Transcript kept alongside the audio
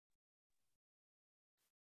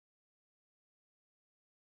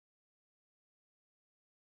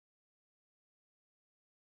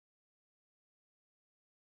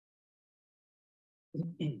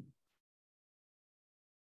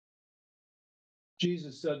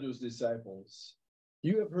Jesus said to his disciples,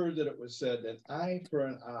 "You have heard that it was said, an eye for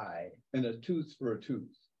an eye and a tooth for a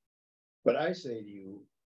tooth. But I say to you,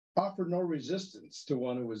 offer no resistance to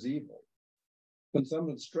one who is evil. When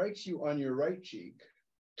someone strikes you on your right cheek,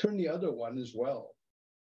 turn the other one as well.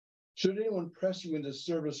 Should anyone press you into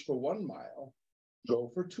service for 1 mile,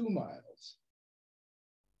 go for 2 miles.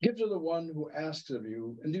 Give to the one who asks of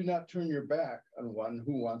you, and do not turn your back on one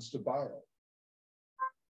who wants to borrow.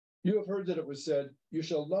 You have heard that it was said, you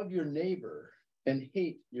shall love your neighbor and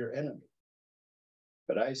hate your enemy.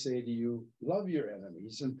 But I say to you, love your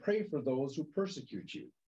enemies and pray for those who persecute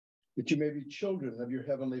you, that you may be children of your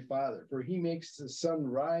heavenly Father. For he makes the sun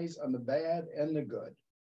rise on the bad and the good,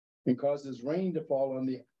 and causes rain to fall on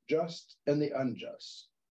the just and the unjust.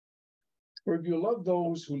 For if you love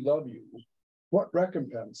those who love you, what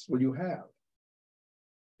recompense will you have?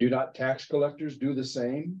 Do not tax collectors do the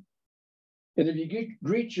same? And if you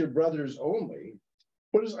greet your brothers only,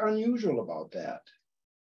 what is unusual about that?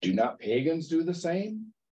 Do not pagans do the same?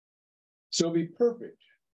 So be perfect,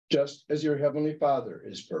 just as your heavenly Father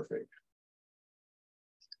is perfect.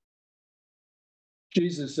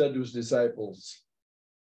 Jesus said to his disciples,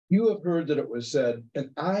 you have heard that it was said,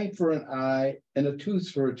 an eye for an eye and a tooth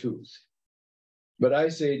for a tooth. But I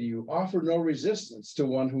say to you, offer no resistance to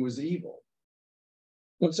one who is evil.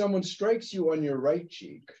 When someone strikes you on your right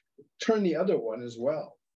cheek, turn the other one as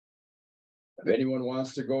well. If anyone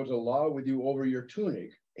wants to go to law with you over your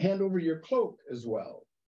tunic, hand over your cloak as well.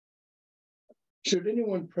 Should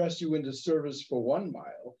anyone press you into service for 1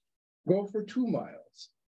 mile, go for 2 miles.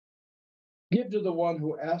 Give to the one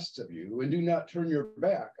who asks of you, and do not turn your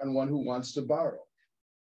back on one who wants to borrow.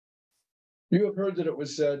 You have heard that it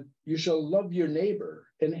was said, you shall love your neighbor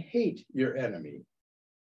and hate your enemy.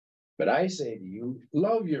 But I say to you,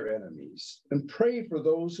 love your enemies and pray for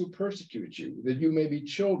those who persecute you, that you may be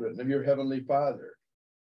children of your heavenly Father.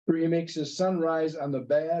 For he makes his sun rise on the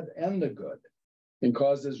bad and the good, and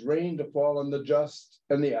causes rain to fall on the just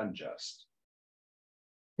and the unjust.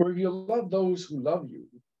 For if you love those who love you,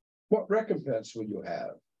 what recompense will you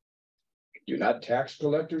have? Do not tax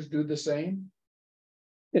collectors do the same?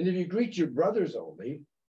 And if you greet your brothers only,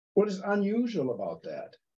 what is unusual about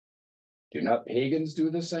that? Do not pagans do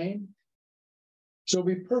the same? So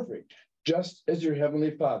be perfect, just as your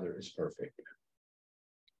heavenly Father is perfect.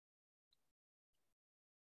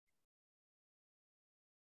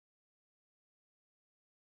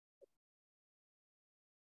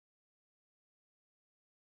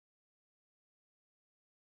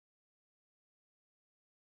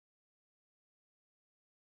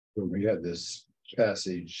 When we had this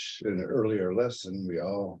passage in an earlier lesson, we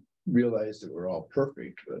all realized that we're all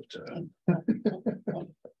perfect, but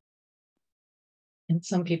And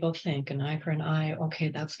some people think an eye for an eye, okay,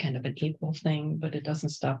 that's kind of an equal thing, but it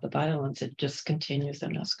doesn't stop the violence. It just continues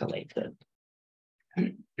and escalates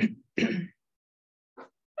it.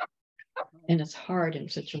 And it's hard in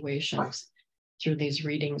situations through these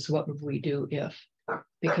readings. What would we do if,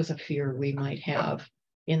 because of fear we might have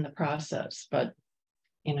in the process? But,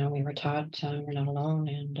 you know, we were taught we're not alone,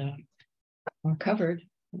 and we're covered.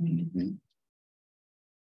 Mm-hmm.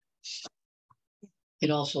 It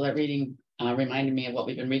also, that reading reminded me of what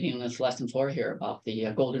we've been reading in this lesson 4 here about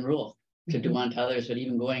the golden rule, to do unto others, but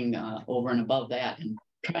even going over and above that and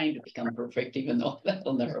trying to become perfect, even though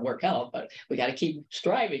that'll never work out. But we got to keep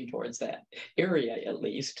striving towards that area at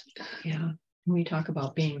least. Yeah. We talk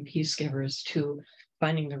about being peace givers too,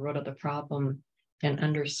 finding the root of the problem and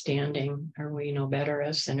understanding, are we no better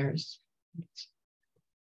as sinners?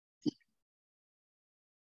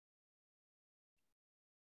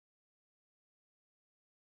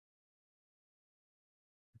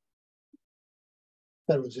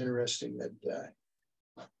 That was interesting that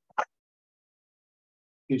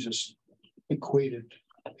Jesus equated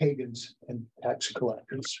pagans and tax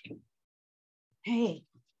collectors. Hey,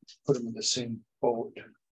 put them in the same boat.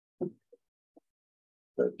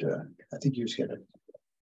 But I think he was getting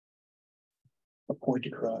a point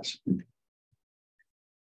across.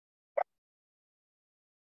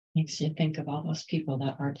 Makes you think of all those people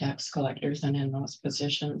that are tax collectors and in those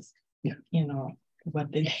positions. Yeah. You know,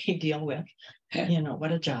 what did they deal with? You know,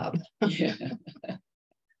 what a job. Yeah.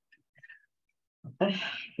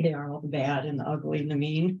 They are all the bad and the ugly and the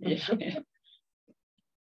mean. Yeah.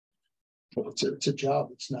 Well, it's a job.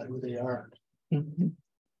 It's not who they are. Mm-hmm.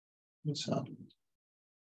 It's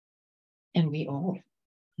and we all.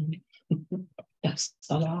 That's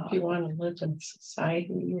the law. If you want to live in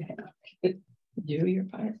society, you have to do your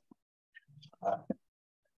part. I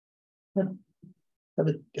have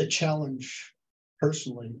a challenge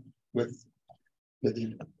personally with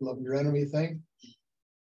the love your enemy thing.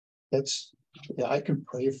 That's, yeah, I can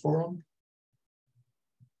pray for them.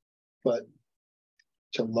 But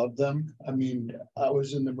to love them, I mean, I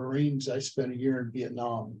was in the Marines, I spent a year in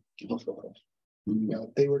Vietnam. You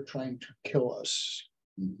know, they were trying to kill us.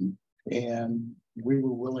 And we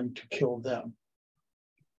were willing to kill them.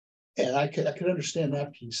 And I could understand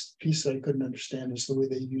that piece. Piece that I couldn't understand is the way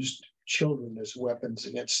they used children as weapons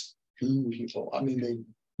against people. I mean, they,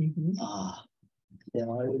 you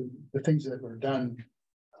know, the things that were done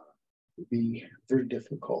would be very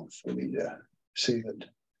difficult for me to say that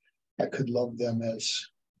I could love them as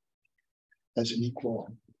an equal.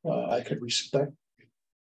 I could respect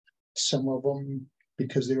some of them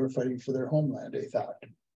because they were fighting for their homeland, they thought.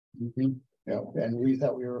 You know, and we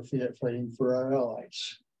thought we were fighting for our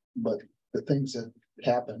allies. But the things that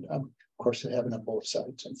happened, of course, they happen on both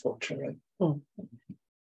sides, unfortunately.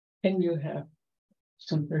 And you have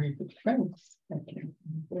some very good friends.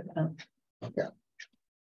 Yeah.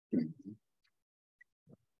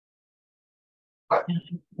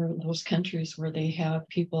 For those countries where they have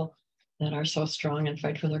people that are so strong and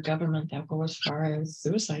fight for their government that go as far as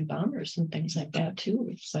suicide bombers and things like that too.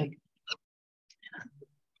 It's like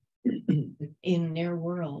in their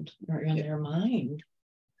world or in their mind,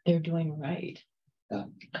 they're doing right.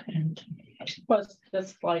 And was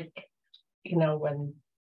just like, you know, when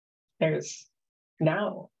there's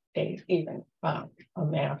nowadays even a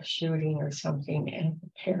mass shooting or something, and the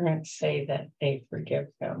parents say that they forgive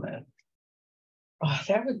them, and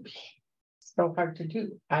that would be so hard to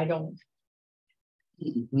do. I don't.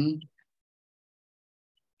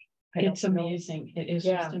 it's amazing. It is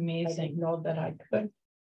just I amazing. didn't know that I could.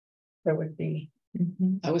 There would be.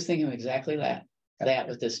 I was thinking of exactly that. That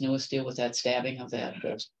with this newest deal with that stabbing of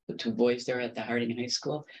the 2 boys there at the Harding High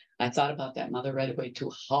School. I thought about that mother right away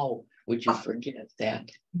too. How would you forgive that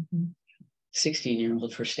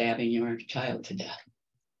 16-year-old for stabbing your child to death?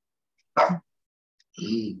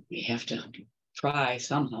 We have to try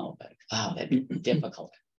somehow, but wow, that'd be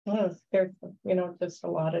difficult. Well, there's, you know, just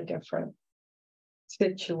a lot of different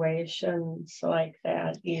situations like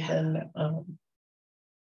that, even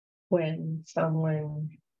when someone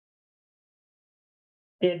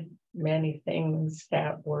did many things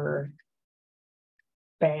that were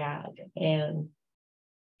bad and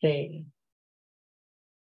they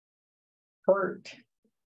hurt,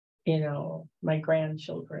 you know, my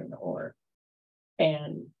grandchildren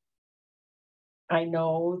and I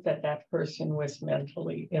know that that person was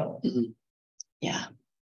mentally ill. Yeah.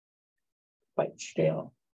 But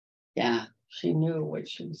still. Yeah. She knew what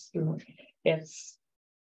she was doing. It's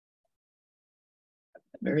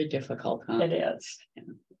very difficult, huh? It is.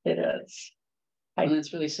 It is. And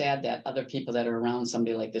it's really sad that other people that are around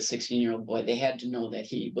somebody like this 16-year-old boy, they had to know that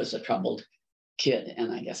he was a troubled kid.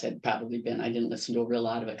 And I guess I'd probably been, I didn't listen to a real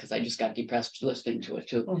lot of it because I just got depressed listening to it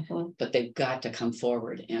too. But they've got to come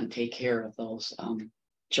forward and take care of those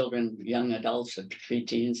children, young adults, and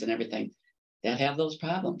preteens and everything that have those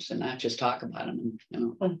problems and not just talk about them and, you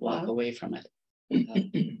know, walk away from it.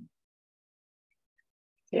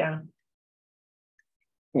 Yeah.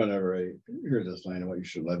 Whenever I hear this line about you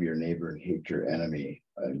should love your neighbor and hate your enemy,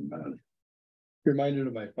 I'm reminded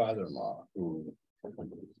of my father-in-law who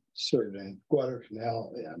served in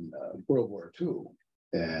Guadalcanal in World War II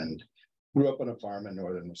and grew up on a farm in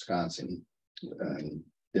northern Wisconsin and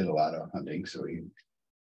did a lot of hunting. So he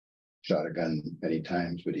shot a gun many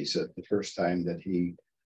times, but he said the first time that he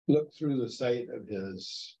looked through the sight of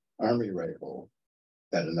his army rifle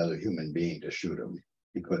at another human being to shoot him,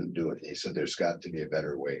 he couldn't do it. He said, there's got to be a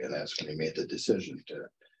better way. And that's when he made the decision to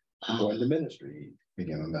go into ministry. He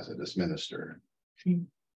became a Methodist minister.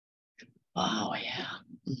 Wow,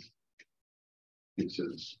 yeah. He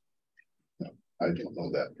says, I don't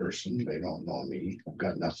know that person. They don't know me. I've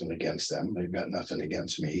got nothing against them. They've got nothing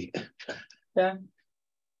against me. Yeah.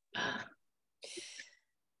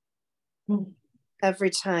 Every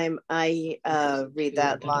time I read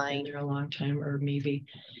that Been line, there a long time, or maybe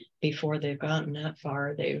before they've gotten that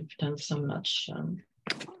far, they've done so much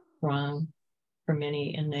wrong for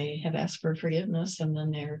many, and they have asked for forgiveness, and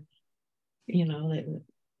then they're, you know,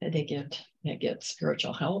 they get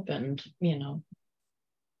spiritual help, and you know,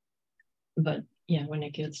 but yeah, when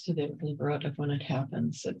it gets to the root of when it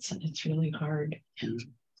happens, it's really hard to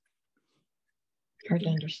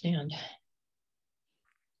understand.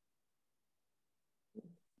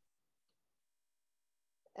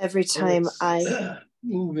 every time I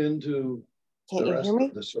move into can't the you rest hear me?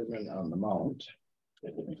 of the Sermon on the Mount.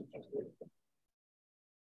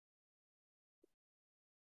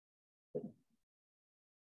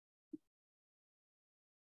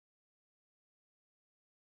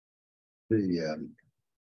 The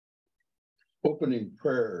opening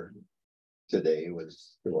prayer today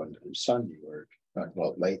was the one from Sunday where it talked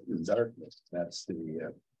about light and darkness. That's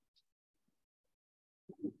the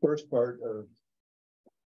first part of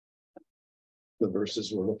the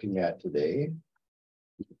verses we're looking at today,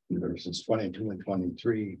 verses 22 and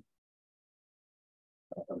 23.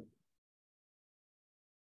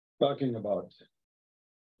 Talking about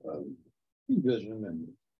vision and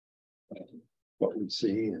what we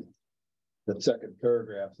see, and the second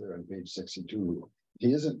paragraph there on page 62.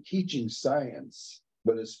 He isn't teaching science,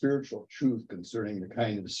 but a spiritual truth concerning the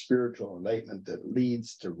kind of spiritual enlightenment that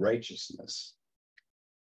leads to righteousness.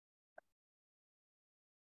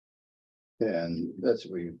 And that's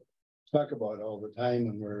what we talk about all the time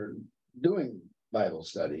when we're doing Bible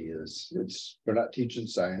study. We're not teaching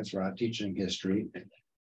science, we're not teaching history.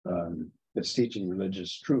 It's teaching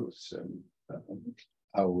religious truths and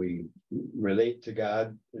how we relate to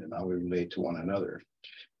God and how we relate to one another.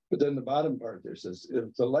 But then the bottom part there says,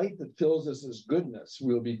 if the light that fills us is goodness,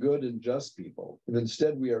 we'll be good and just people. If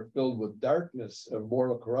instead we are filled with darkness of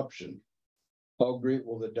moral corruption, how great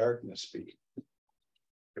will the darkness be?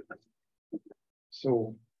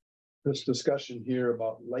 So this discussion here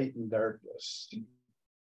about light and darkness,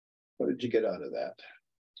 what did you get out of that?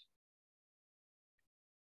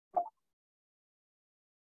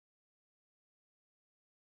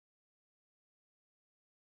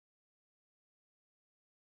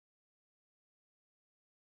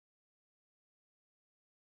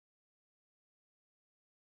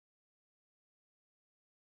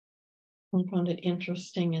 I found it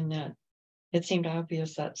interesting in that it seemed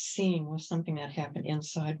obvious that seeing was something that happened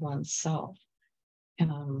inside oneself. And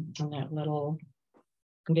that little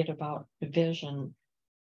bit about vision,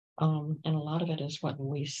 and a lot of it is what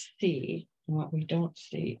we see and what we don't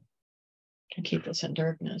see can keep us in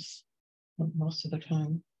darkness most of the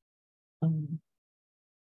time.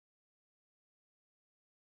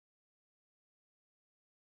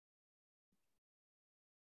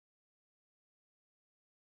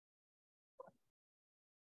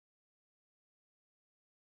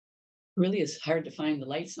 Really is hard to find the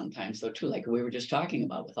light sometimes though too, like we were just talking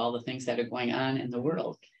about with all the things that are going on in the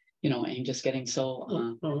world, and just getting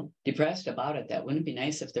so depressed about it. That wouldn't it be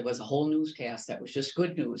nice if there was a whole newscast that was just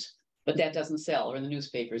good news, but that doesn't sell, or in the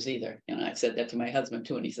newspapers either. I've said that to my husband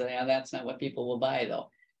too, and he said, yeah, that's not what people will buy though.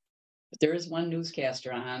 But there is one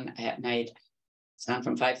newscaster on at night. It's on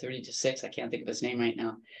from 5:30 to 6. I can't think of his name right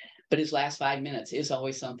now. But his last 5 minutes is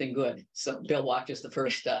always something good. So Bill watches the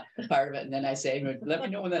first part of it, and then I say, let me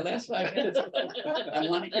know when that last 5 minutes. I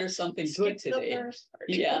want to hear something good today.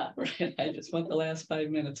 Yeah, right. I just want the last 5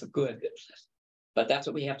 minutes of good. But that's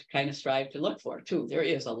what we have to kind of strive to look for too. There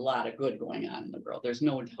is a lot of good going on in the world. There's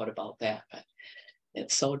no doubt about that. But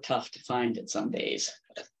it's so tough to find it some days.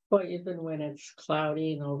 Well, even when it's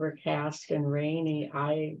cloudy and overcast and rainy,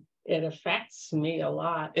 it affects me a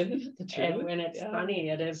lot. Isn't it the truth? And when it's sunny,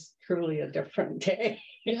 it is truly a different day.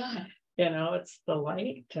 Yeah. It's the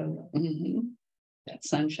light and that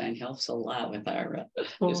sunshine helps a lot with our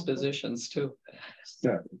dispositions too.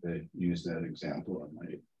 Yeah, they used that example on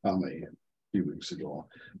my family a few weeks ago.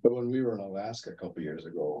 But when we were in Alaska a couple of years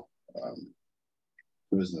ago,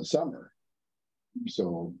 it was in the summer.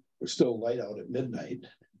 So it was still light out at midnight.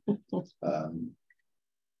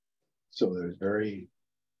 So there's very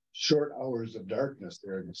short hours of darkness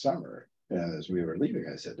there in the summer. And as we were leaving,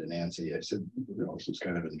 I said to Nancy, I said, this is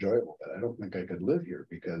kind of enjoyable, but I don't think I could live here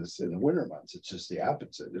because in the winter months, it's just the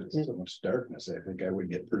opposite. There's so much darkness. I think I would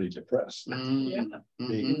get pretty depressed being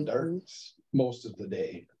in darkness most of the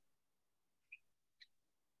day.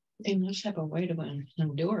 They must have a way to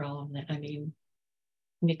endure all of that. I mean,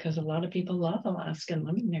 because a lot of people love Alaska and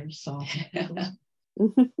living there. So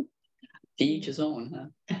to each his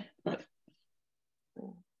own, huh?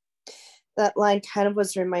 That line kind of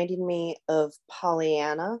was reminding me of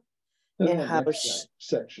Pollyanna and how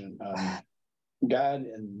section God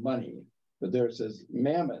and money, but there it says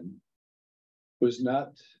mammon was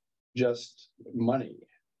not just money,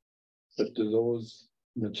 but to those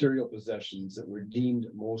material possessions that were deemed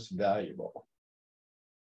most valuable.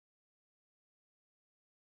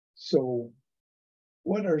 So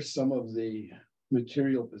what are some of the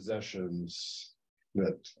material possessions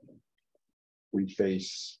that we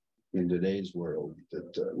face in today's world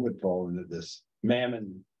that would fall into this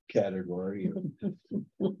mammon category?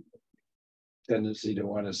 Tendency to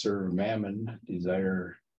want to serve mammon,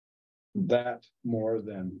 desire that more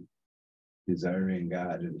than desiring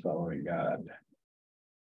God and following God.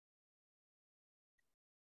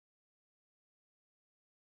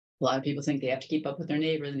 A lot of people think they have to keep up with their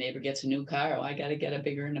neighbor. The neighbor gets a new car. Oh, I got to get a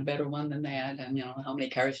bigger and a better one than that. And how many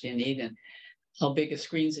cars do you need? And how big of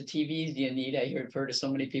screens of TVs do you need? I heard of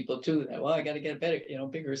so many people too that, well, I got to get a better,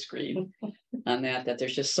 bigger screen on that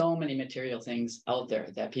there's just so many material things out there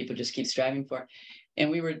that people just keep striving for.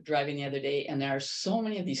 And we were driving the other day, and there are so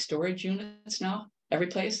many of these storage units now, every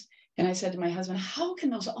place. And I said to my husband, how can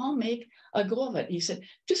those all make a go of it? And he said,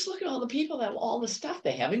 just look at all the people that have all the stuff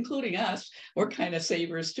they have, including us. We're kind of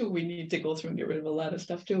savers too. We need to go through and get rid of a lot of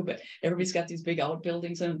stuff too. But everybody's got these big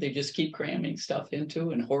outbuildings and they just keep cramming stuff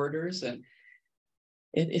into, and hoarders. And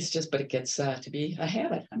it's just, but it gets to be a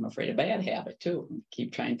habit. I'm afraid a bad habit too.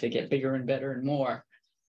 Keep trying to get bigger and better and more.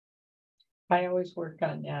 I always work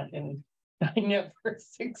on that and I never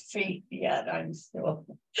succeed yet. I'm still.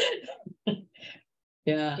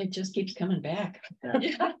 Yeah. It just keeps coming back.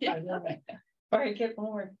 Yeah. Or I get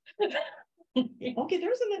more. Okay,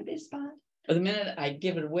 there's a little bit spot. But the minute I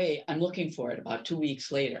give it away, I'm looking for it about 2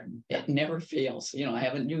 weeks later. It never fails. I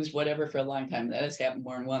haven't used whatever for a long time. That has happened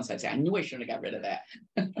more than once. I say, I knew I shouldn't have got rid of that.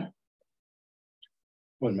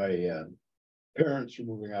 When my parents were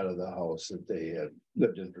moving out of the house that they had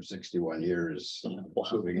lived in for 61 years,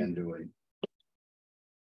 moving into a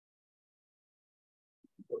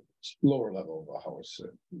lower level of a house,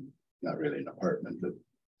 not really an apartment, but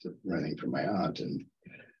renting from my aunt. And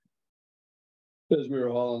as we were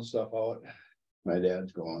hauling stuff out, my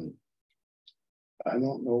dad's going, I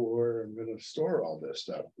don't know where I'm going to store all this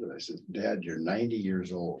stuff. And I said, Dad, you're 90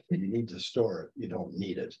 years old. You need to store it. You don't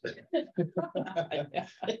need it.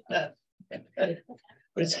 But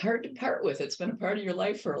it's hard to part with. It's been a part of your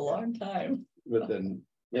life for a long time. But then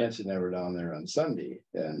Nancy and I were down there on Sunday,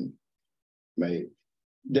 and my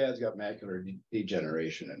dad's got macular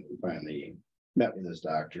degeneration, and we finally met with his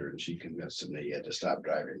doctor, and she convinced him that he had to stop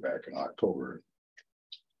driving back in October.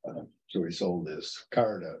 So he sold his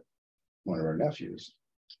car to one of our nephews.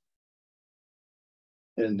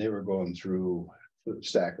 And they were going through the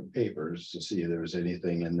stack of papers to see if there was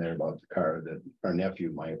anything in there about the car that our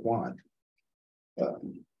nephew might want.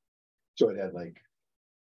 So it had like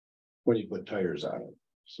when you put tires on it.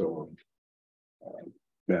 So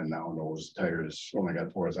Ben now knows tires only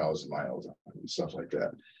got 4,000 miles on it and stuff like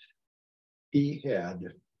that. He had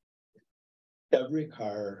every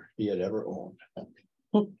car he had ever owned.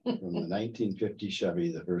 From the 1950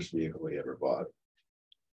 Chevy, the first vehicle he ever bought.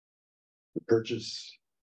 The purchase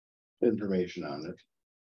information on it.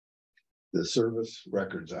 The service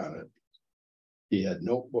records on it. He had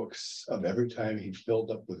notebooks of every time he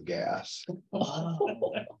filled up with gas. Wow.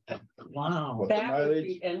 What the That would mileage,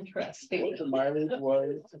 be interesting. what the mileage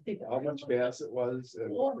was, how much gas it was,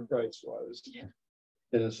 and what the price was.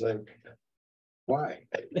 And it's like, why?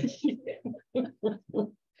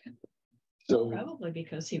 So Probably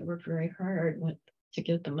because he worked very hard to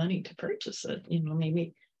get the money to purchase it.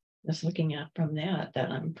 Maybe just looking at from that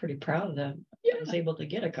I'm pretty proud that I was able to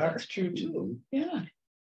get a car. That's true too. Yeah,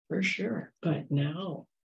 for sure. But now,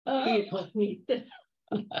 You don't need that.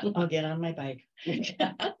 I'll get on my bike.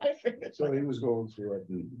 So he was going through it,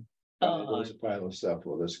 and there was a pile of stuff.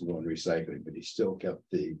 Well, this can go in recycling, but he still kept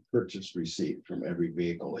the purchase receipt from every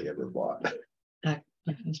vehicle he ever bought.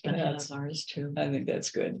 My husband has ours too. I think that's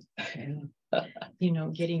good.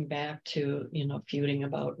 Getting back to, feuding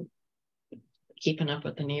about keeping up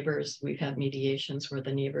with the neighbors. We've had mediations where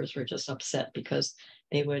the neighbors were just upset because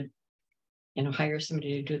they would, hire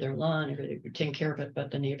somebody to do their lawn, or they would take care of it, but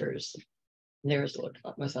the neighbors, theirs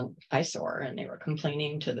was an eyesore, and they were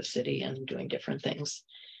complaining to the city and doing different things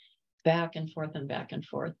back and forth and back and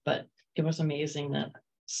forth. But it was amazing that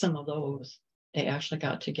some of those, they actually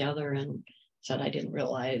got together and said, I didn't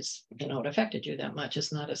realize, it affected you that much.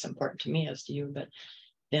 It's not as important to me as to you, but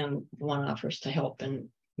then one offers to help and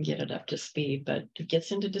get it up to speed, but it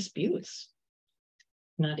gets into disputes.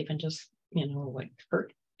 Not even just, like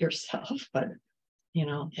hurt yourself, but,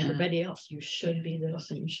 everybody else, you should be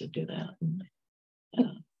this and you should do that.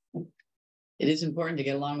 It is important to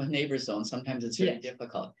get along with neighbors though, and sometimes it's very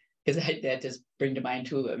difficult. Because that just bring to mind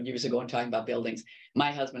 2 years ago and talking about buildings.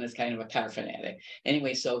 My husband is kind of a car fanatic.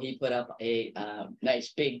 Anyway, so he put up a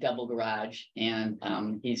nice big double garage, and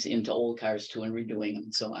he's into old cars too and redoing them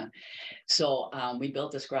and so on. So we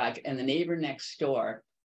built this garage, and the neighbor next door,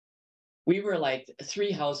 we were like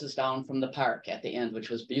 3 houses down from the park at the end,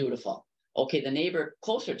 which was beautiful. Okay, the neighbor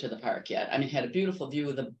closer to the park yet, had a beautiful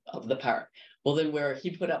view of the park. Well, then where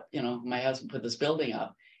he put up, my husband put this building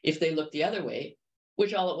up, if they looked the other way,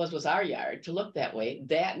 which all it was our yard, to look that way,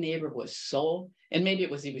 that neighbor was so, and maybe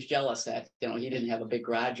he was jealous that, he didn't have a big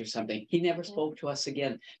garage or something. He never spoke to us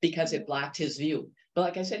again because it blocked his view. But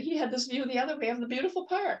like I said, he had this view the other way of the beautiful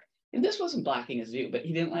park. And this wasn't blocking his view, but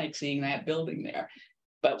he didn't like seeing that building there.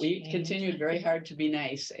 But we continued very hard to be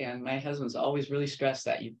nice. And my husband's always really stressed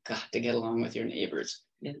that you've got to get along with your neighbors.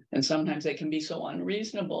 Yeah. And sometimes they can be so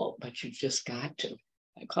unreasonable, but you just got to.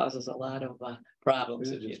 It causes a lot of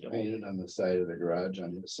problems if you Just don't. painted on the side of the garage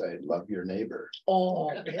on the side, love your neighbor.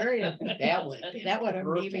 Oh, there you go. That would Have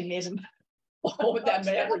maybe made him. Oh, with that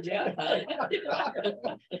matter, yeah.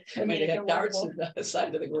 I mean, they had darts on the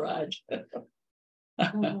side of the garage.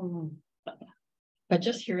 But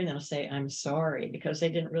just hearing them say, I'm sorry, because they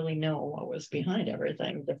didn't really know what was behind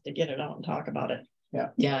everything, just to get it out and talk about it.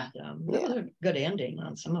 Yeah. That was a good ending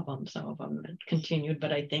on some of them continued,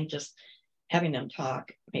 but I think just having them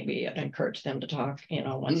talk, maybe encourage them to talk,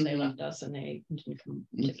 once they left us and they didn't come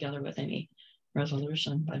together with any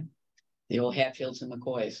resolution, but. The old Hatfields and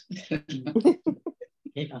McCoys.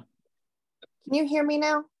 Yeah. Can you hear me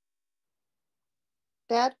now?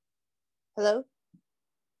 Dad? Hello?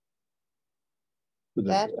 The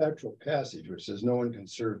That- actual passage where it says no one can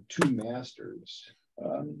serve two masters,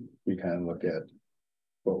 you kind of look at,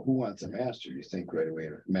 well, who wants a master? You think right away,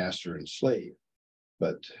 master and slave.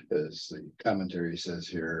 But as the commentary says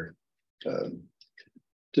here, to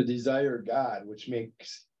desire God, which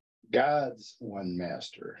makes God's one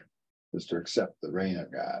master, is to accept the reign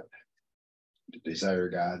of God. To desire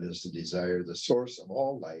God is to desire the source of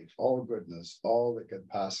all life, all goodness, all that could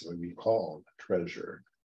possibly be called treasure.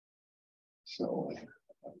 So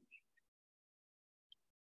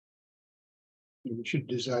we should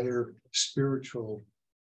desire spiritual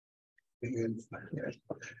and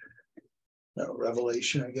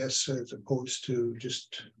revelation, I guess, as opposed to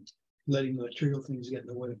just letting material things get in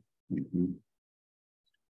the way. mhm.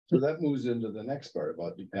 So that moves into the next part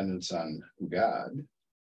about dependence on God.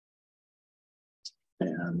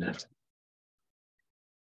 And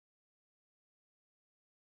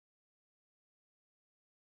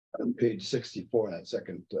on page 64, in that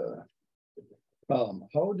second column,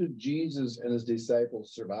 how did Jesus and his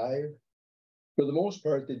disciples survive? For the most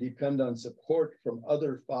part, they depend on support from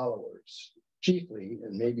other followers, chiefly,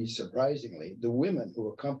 and maybe surprisingly, the women who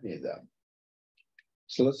accompany them.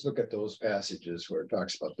 So let's look at those passages where it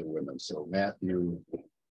talks about the women. So Matthew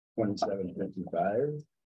 27:55.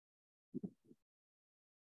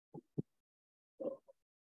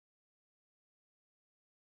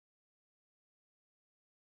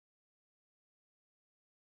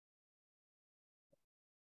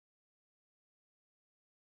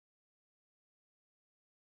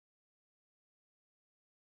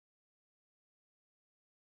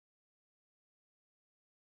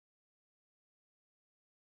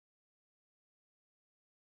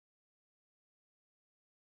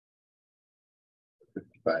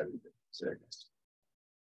 Five, 6.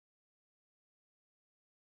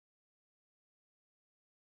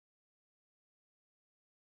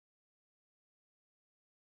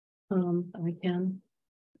 I can.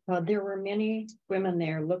 There were many women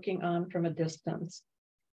there looking on from a distance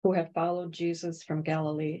who had followed Jesus from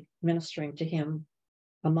Galilee, ministering to him.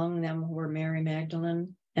 Among them were Mary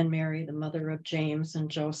Magdalene and Mary, the mother of James and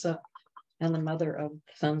Joseph, and the mother of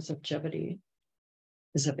the sons of Zebedee.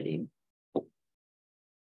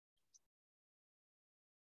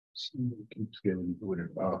 Someone keeps getting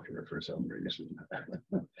booted off here for some reason.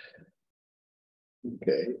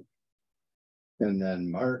 Okay. And then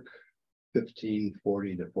Mark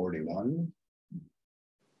 15:40-41.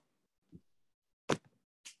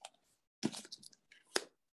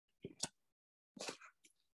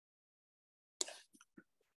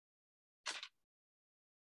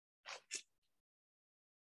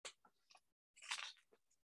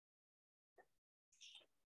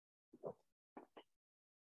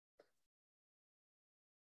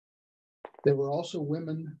 There were also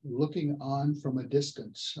women looking on from a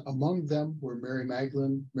distance. Among them were Mary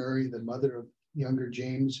Magdalene, Mary, the mother of younger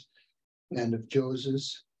James, and of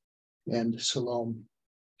Joseph, and Salome.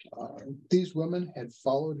 These women had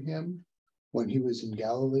followed him when he was in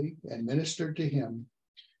Galilee and ministered to him.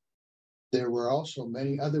 There were also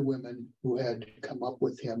many other women who had come up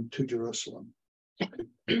with him to Jerusalem.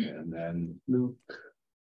 And then Luke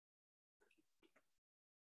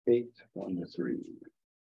 8:1-3.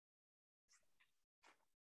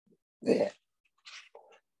 Yeah.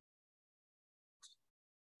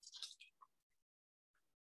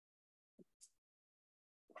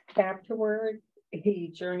 Afterward, he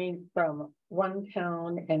journeyed from one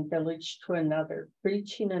town and village to another,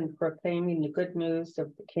 preaching and proclaiming the good news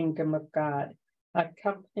of the kingdom of God.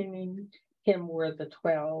 Accompanying him were the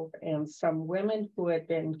 12 and some women who had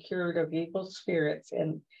been cured of evil spirits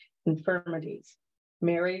and infirmities.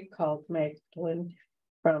 Mary, called Magdalene,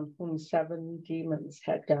 from whom 7 demons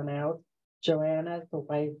had gone out, Joanna, the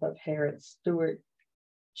wife of Herod Stewart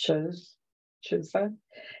Chusa,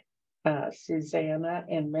 Susanna,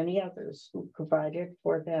 and many others who provided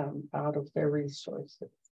for them out of their resources.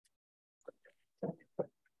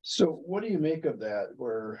 So what do you make of that,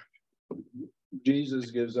 where Jesus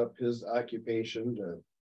gives up his occupation to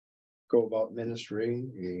go about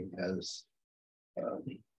ministering? He has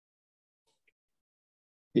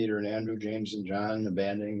Peter and Andrew, James and John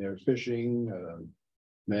abandoning their fishing,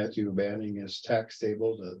 Matthew abandoning his tax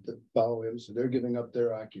table to follow him. So they're giving up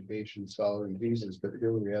their occupations following Jesus. But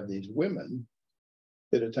here we have these women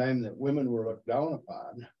at a time that women were looked down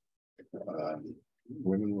upon.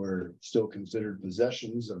 Women were still considered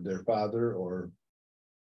possessions of their father or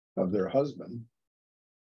of their husband.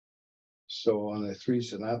 So on the three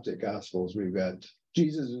synoptic gospels, we've got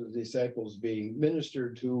Jesus' disciples being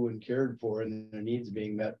ministered to and cared for, and their needs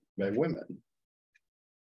being met by women.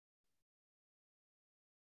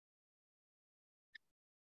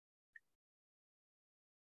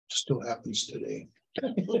 Still happens today.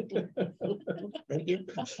 Right here.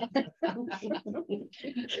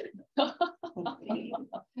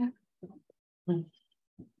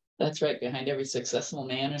 That's right. Behind every successful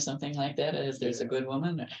man or something like that is there's a good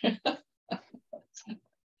woman.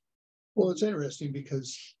 Well, it's interesting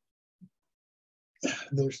because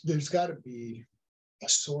there's got to be a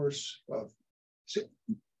source of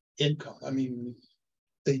income. I mean,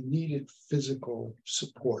 they needed physical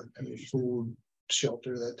support. I mean, food,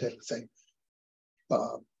 shelter, that type of thing.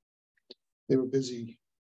 They were busy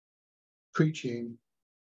preaching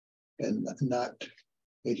and not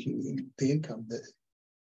making the income that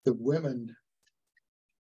the women,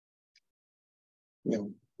 you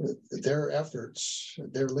know, their efforts,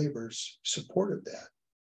 their labors supported that.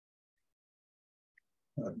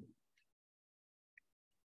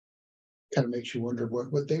 Kind of makes you wonder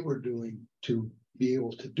what they were doing to be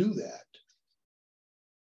able to do that.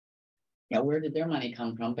 Yeah, where did their money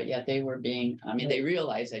come from? But yet they were being, I mean, they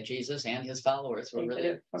realized that Jesus and his followers were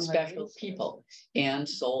really special people. And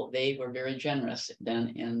so they were very generous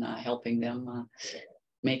then in helping them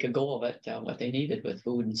make a go of it, what they needed with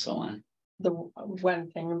food and so on. The one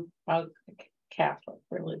thing about the Catholic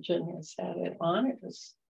religion is that it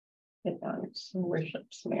honors and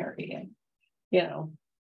worships Mary, and you know,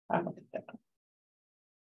 I don't think that.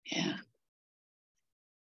 Yeah.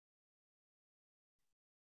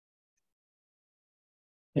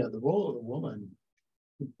 Yeah, the role of the woman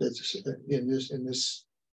that's in this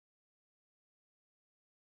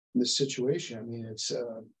situation. I mean, it's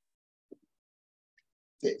an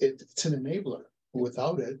enabler.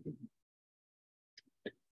 Without it,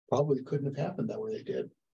 probably couldn't have happened that way it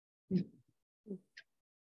did.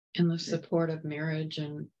 And the support of marriage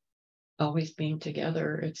and always being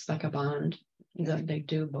together, it's like a bond that they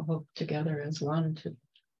do both together as one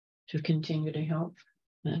to continue to help.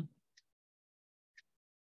 Yeah.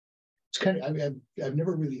 It's kind of, I mean, I've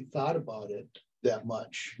never really thought about it that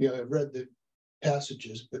much. You know, I've read the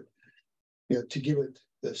passages, but you know, to give it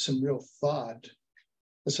some real thought,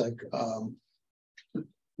 it's like, you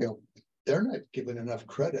know, they're not given enough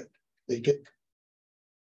credit. There's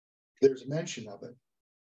a mention of it.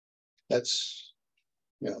 That's,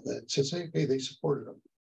 you know, that says, hey, they supported them.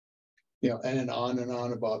 You know, and on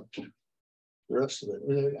about the rest of it.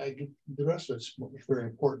 The rest of it's very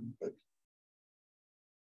important, but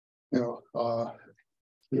you know,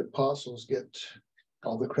 the apostles get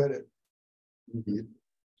all the credit. Mm-hmm.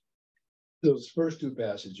 Those first two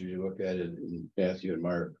passages you look at in Matthew and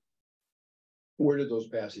Mark, where did those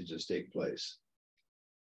passages take place?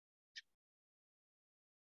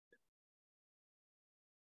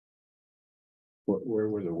 Where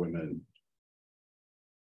were the women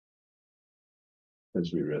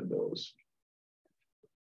as we read those?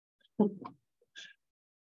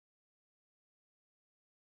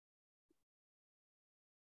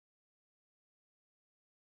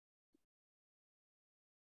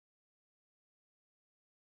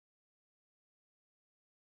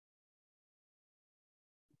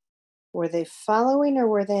 Were they following or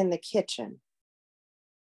were they in the kitchen?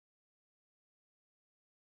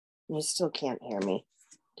 You still can't hear me.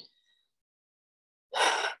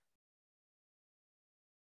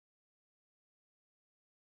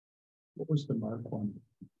 What was the Mark one?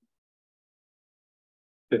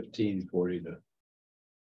 15:40 to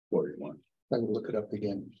 41. I will look it up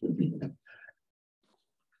again.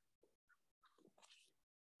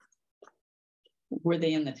 Were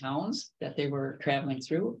they in the towns that they were traveling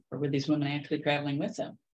through, or were these women actually traveling with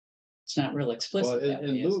them? It's not real explicit. Well,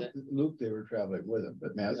 in Luke, they were traveling with him,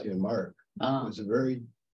 but Matthew and Mark was a very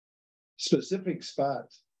specific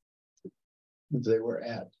spot that they were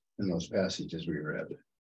at in those passages we read.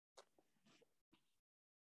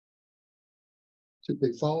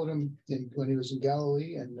 They followed him when he was in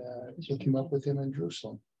Galilee, and they came up with him in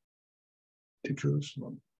Jerusalem. To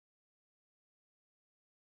Jerusalem.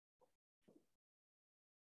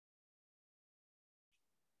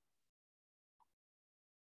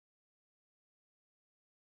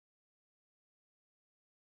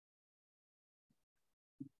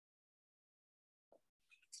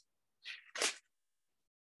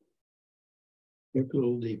 Look a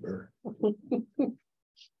little deeper.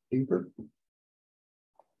 Deeper.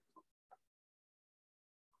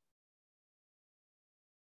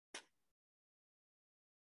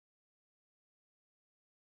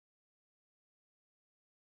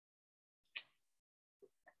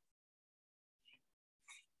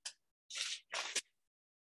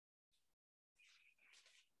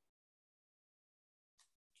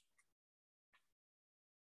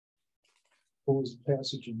 What was the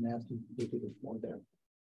passage in Matthew? More there.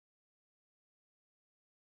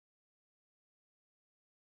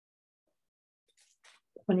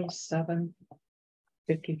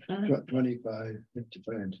 $27.55. 25,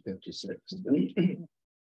 55, and 56.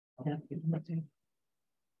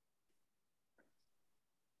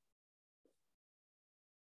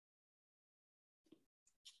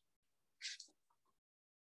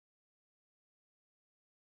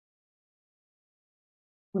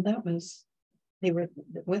 Well, they were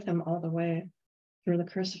with him all the way through the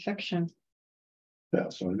crucifixion. Yeah,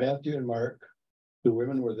 so in Matthew and Mark, the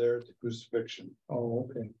women were there at the crucifixion. Oh,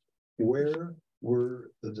 okay. Where were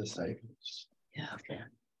the disciples? Yeah, okay.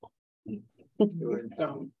 They were in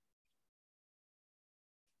town.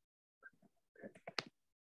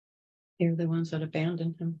 They're the ones that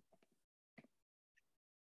abandoned him.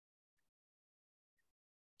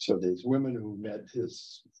 So these women who met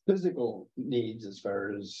his physical needs as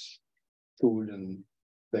far as food and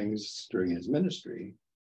things during his ministry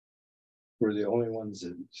were the only ones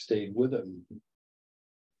that stayed with him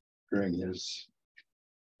during his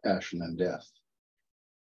passion and death,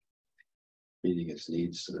 meeting his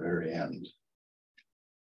needs to the very end.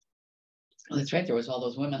 Well, that's right. There was all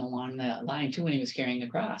those women along that line too when he was carrying the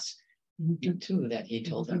cross. Too, that he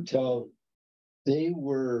told them to. Well, they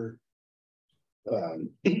were I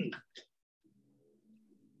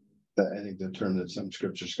think the term that some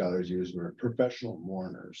scripture scholars use were professional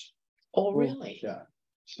mourners. Oh, really? Yeah.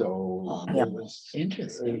 So Oh, it was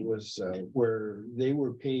interesting. It was where they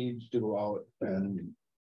were paid to go out and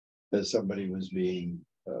as somebody was being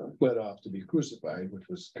led off to be crucified, which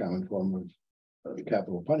was a common form of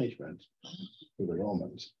capital punishment for the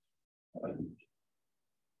Romans.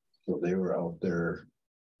 So they were out there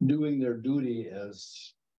doing their duty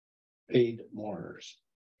as paid mourners.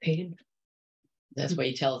 Paid. That's why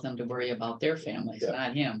he tells them to worry about their families, Yeah.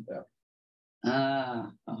 not him. Yeah.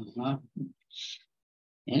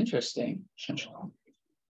 Interesting.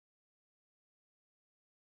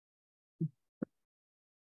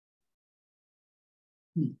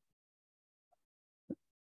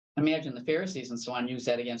 Imagine the Pharisees and so on use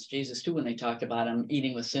that against Jesus too when they talked about him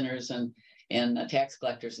eating with sinners and tax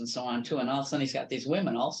collectors and so on too. And all of a sudden he's got these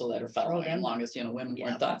women also that are following him, long as women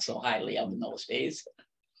weren't thought so highly of in those days.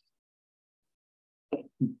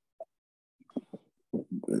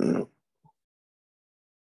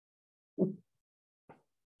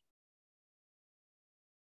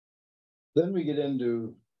 Then we get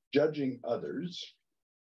into judging others.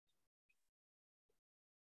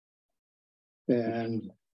 And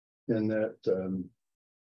in that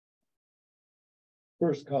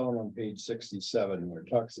first column on page 67, where it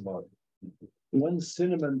talks about one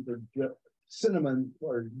synonym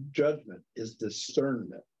for judgment is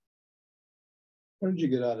discernment. What did you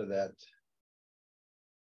get out of that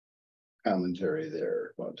commentary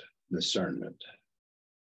there about discernment?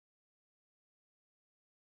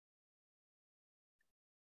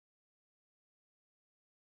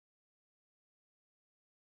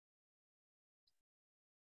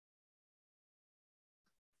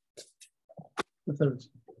 I thought it's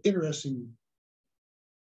interesting,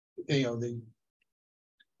 the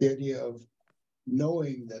idea of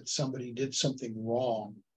knowing that somebody did something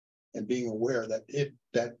wrong and being aware that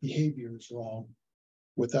that behavior is wrong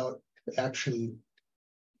without actually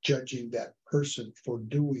judging that person for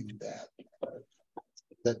doing that.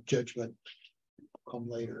 That judgment come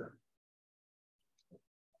later.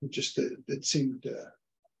 It seemed to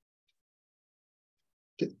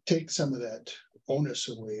take some of that onus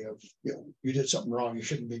away of, you did something wrong, you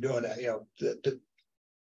shouldn't be doing that,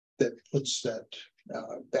 that puts that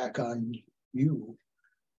back on you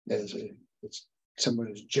as it's someone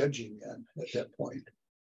who's judging them at that point.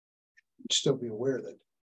 Still be aware that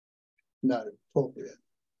not appropriate.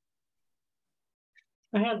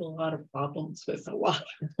 I had a lot of problems with a lot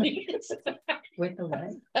of things. With the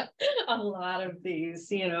what? A lot of these,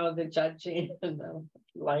 the judging and the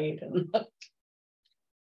light and.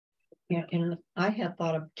 Yeah, and I had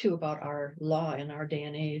thought of too about our law in our day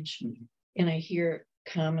and age, and I hear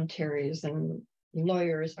commentaries and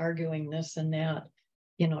lawyers arguing this and that,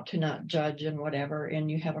 to not judge and whatever,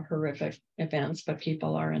 and you have a horrific events, but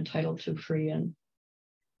people are entitled to free and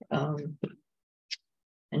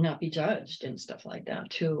not be judged and stuff like that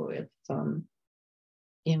too. It's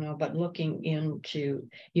but looking into,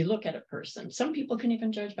 you look at a person. Some people can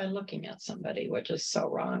even judge by looking at somebody, which is so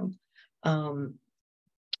wrong.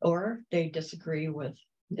 Or they disagree with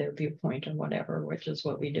their viewpoint or whatever, which is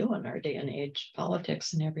what we do in our day and age,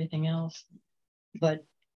 politics and everything else. But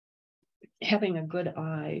having a good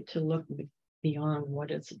eye to look beyond what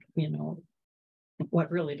is, what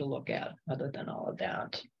really to look at other than all of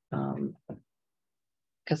that.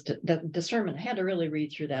 Because the discernment, I had to really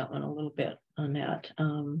read through that one a little bit on that.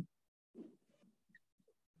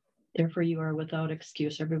 Therefore, you are without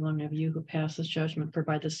excuse, every one of you who passes judgment, for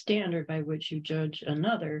by the standard by which you judge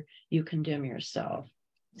another, you condemn yourself,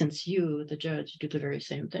 since you, the judge, do the very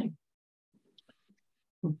same thing.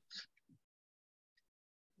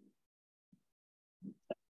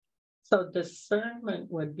 So discernment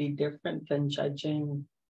would be different than judging,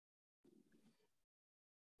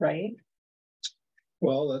 right?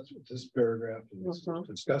 Well, that's what this paragraph is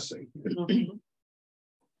discussing.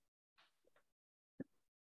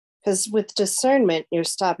 Because with discernment, you're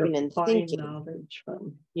stopping and Applying thinking. knowledge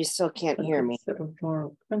from You still can't hear me.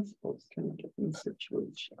 moral principles can get in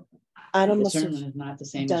situation. I'd almost have Discernment is not the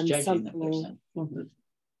same as done judging the something. person.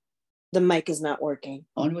 The mic is not working.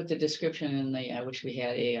 Only with the description in the, I wish we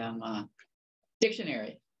had a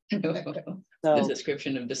dictionary. The So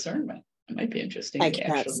description of discernment. It might be interesting. I The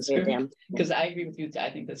cannot actual say a damn. Because I agree with you.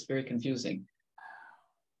 I think that's very confusing.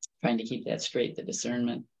 Trying to keep that straight, the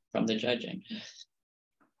discernment from the judging.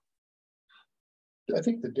 I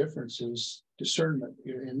think the difference is discernment.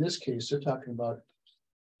 In this case, they're talking about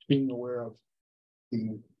being aware of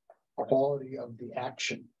the quality of the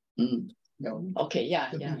action. Mm. Okay, yeah,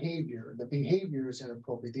 The yeah. behavior. The behavior is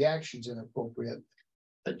inappropriate. The action's inappropriate.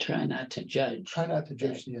 But try not to judge. Try not to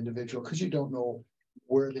judge the individual because you don't know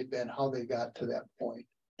where they've been, how they got to that point.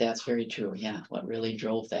 That's very true. Yeah, what really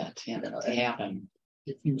drove that to happen.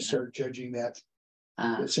 If you start judging that,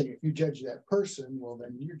 let's say if you judge that person, well,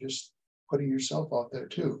 then you're just putting yourself out there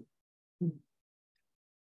too.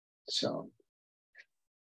 So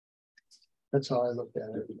that's how I looked at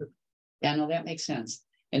it. Yeah, no, that makes sense.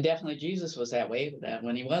 And definitely Jesus was that way, that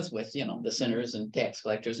when he was with, the sinners and tax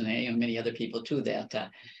collectors and many other people too, that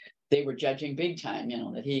they were judging big time,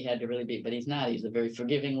 that he had to really be, but he's not. He's a very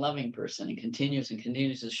forgiving, loving person and continues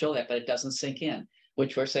to show that, but it doesn't sink in,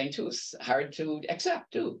 which we're saying too is hard to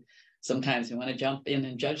accept too. Sometimes you want to jump in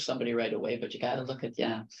and judge somebody right away, but you got to look at,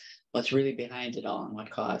 what's really behind it all and what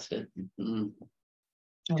caused it.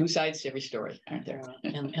 Two sides to every story, aren't there?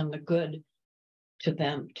 And the good to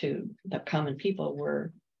them, to the common people,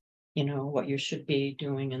 were, what you should be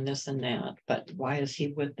doing and this and that. But why is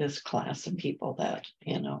he with this class of people that,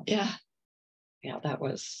 Yeah, that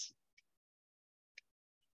was,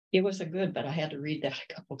 it was a good, but I had to read that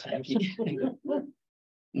a couple times.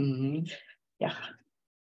 mm-hmm. Yeah.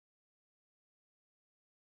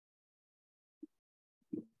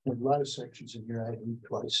 There's a lot of sections in here I read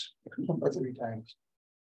twice or 3 times.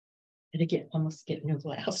 And almost get new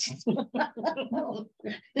glasses.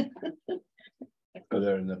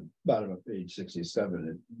 There in the bottom of page 67,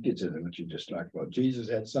 it gets into what you just talked about. Jesus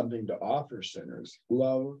had something to offer sinners: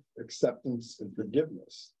 love, acceptance, and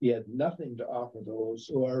forgiveness. He had nothing to offer those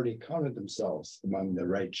who already counted themselves among the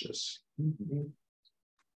righteous. And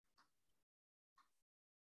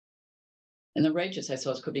the righteous, I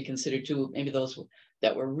suppose, could be considered too, maybe those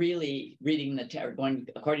that were really reading or going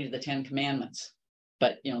according to the 10 Commandments.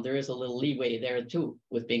 But, there is a little leeway there too,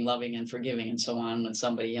 with being loving and forgiving and so on, when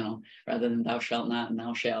somebody, rather than thou shalt not and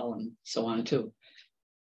thou shalt and so on too.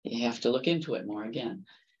 You have to look into it more again.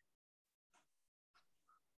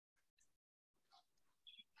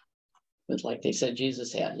 But like they said,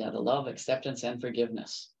 Jesus had, the love, acceptance, and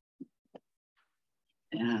forgiveness.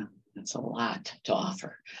 Yeah, that's a lot to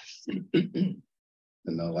offer. And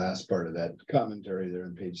the last part of that commentary there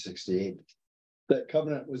on page 68, that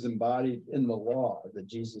covenant was embodied in the law that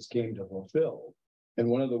Jesus came to fulfill. And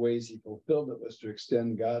one of the ways he fulfilled it was to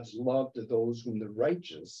extend God's love to those whom the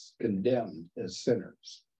righteous condemned as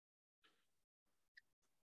sinners.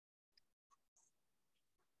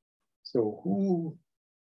 So who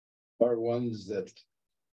are ones that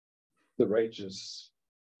the righteous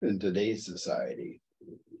in today's society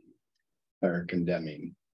are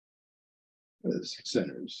condemning as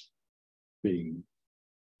sinners? being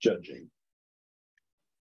judging.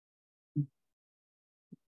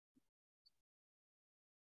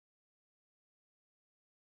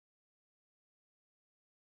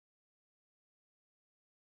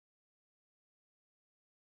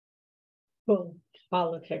 Well,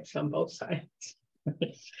 politics on both sides.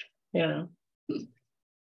 You know. Could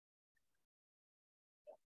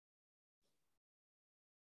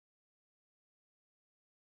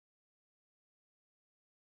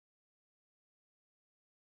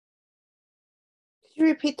you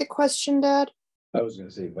repeat the question, Dad? I was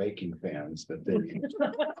gonna say Viking fans, but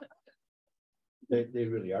they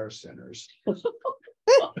really are sinners.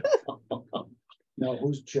 Now,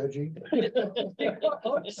 who's judging? And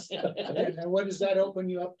what does that open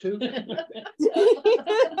you up to?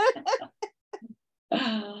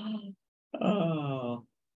 Oh.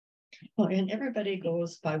 Well, and everybody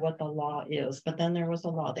goes by what the law is, but then there was a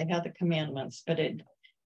law. They had the commandments, but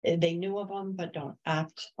they knew of them, but don't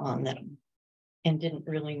act on them. And didn't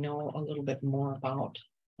really know a little bit more about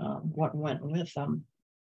what went with them.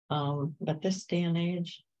 But this day and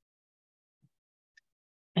age,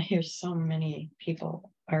 I hear so many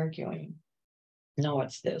people arguing. No,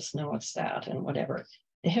 it's this, no, it's that, and whatever.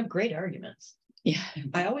 They have great arguments. Yeah.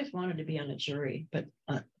 I always wanted to be on a jury, but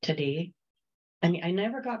today, I mean, I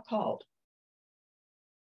never got called.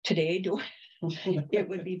 Today, it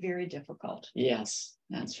would be very difficult. Yes,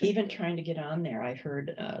 that's right. Even trying to get on there, I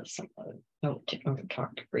heard some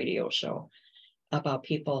talk radio show about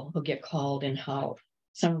people who get called and how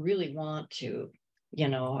some really want to, you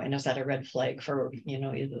know, and is that a red flag for, you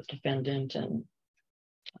know, either the defendant and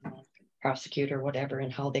prosecutor, whatever,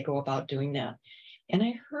 and how they go about doing that. And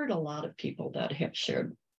I heard a lot of people that have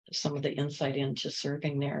shared some of the insight into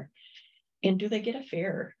serving there. And do they get a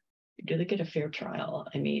fair trial?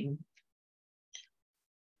 I mean,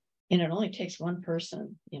 and it only takes one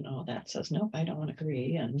person, you know, that says, nope, I don't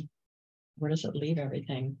agree. And where does it leave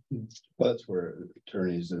everything? Well, that's where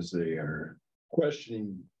attorneys, as they are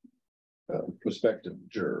questioning prospective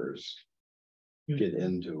jurors, get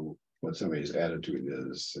into what somebody's attitude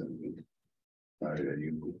is, and you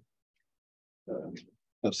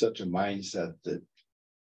have such a mindset that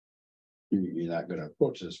you're not going to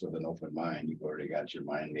approach this with an open mind. You've already got your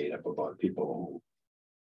mind made up about people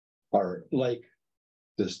who are like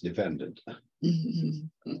this defendant.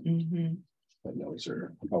 Mm-hmm. But those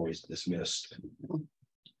are always dismissed.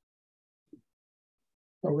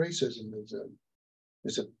 Well, racism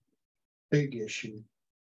is a big issue.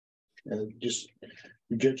 And just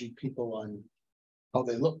judging people on how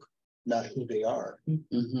they look, not who they are.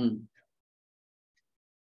 Mm-hmm.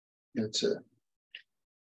 It's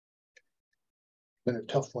been a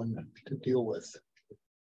tough one to deal with.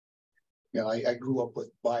 You know, I grew up with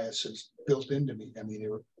biases built into me. I mean,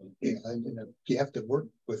 you have to work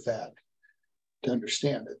with that to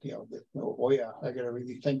understand it. You know, oh yeah, I got to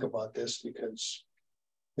really think about this, because,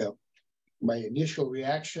 you know, my initial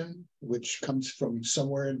reaction, which comes from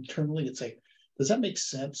somewhere internally, it's like, does that make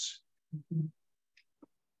sense?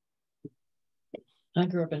 I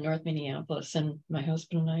grew up in North Minneapolis, and my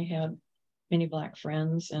husband and I had many Black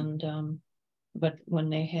friends, and but when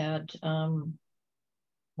they had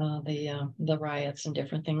the riots and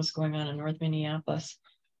different things going on in North Minneapolis,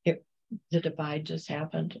 the divide just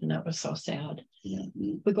happened, and that was so sad. Yeah.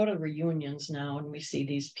 We go to reunions now and we see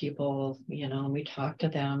these people, you know, and we talk to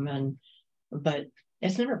them, but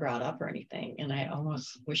it's never brought up or anything. And I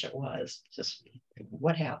almost wish it was just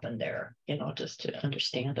what happened there, you know, just to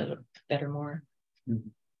understand it better more.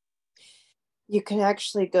 You can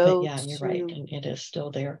actually go. But yeah, you're right, and it is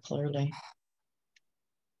still there clearly.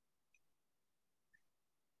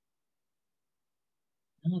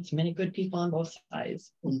 Well, it's many good people on both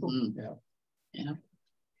sides. Mm-hmm. Yeah. Yeah.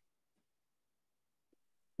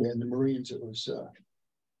 Yeah, in the Marines, it was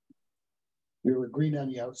we were green on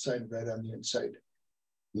the outside, red on the inside.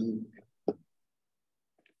 That's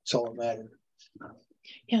all that mattered.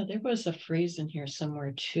 Yeah, there was a phrase in here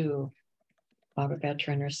somewhere too about a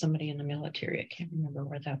veteran or somebody in the military. I can't remember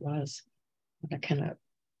where that was. But I kind of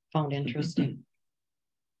found interesting.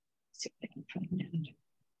 See if I can find it.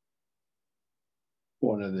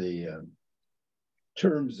 One of the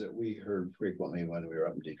terms that we heard frequently when we were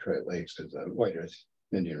up in Detroit Lakes, because the White Earth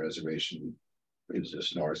Indian Reservation is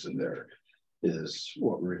just north of there, is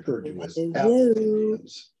what we refer to as African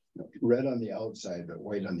Indians. Red on the outside, but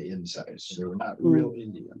white on the inside. So they were not real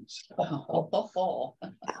Indians.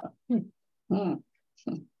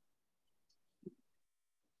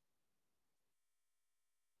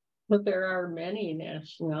 But there are many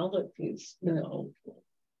nationalities,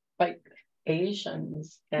 like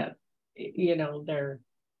Asians, that, you know, they're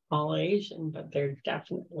all Asian, but they're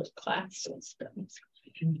definitely class systems.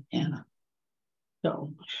 Yeah.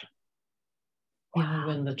 So, You know,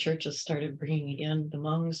 when the churches started bringing in the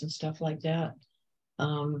monks and stuff like that,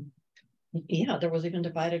 yeah, there was even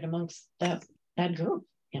divided amongst that group,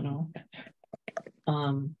 you know.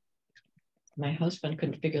 My husband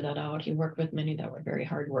couldn't figure that out. He worked with many that were very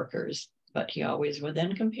hard workers, but he always would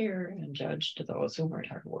then compare and judge to those who weren't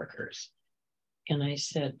hard workers. And I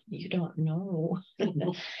said, you don't know,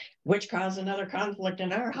 which caused another conflict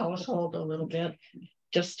in our household a little bit,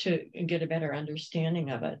 just to get a better understanding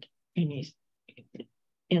of it.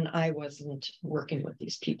 And I wasn't working with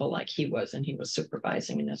these people like he was, and he was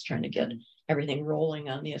supervising and us trying to get everything rolling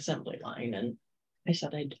on the assembly line. And I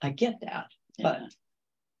said, I get that, but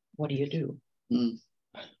what do you do?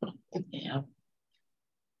 Yeah.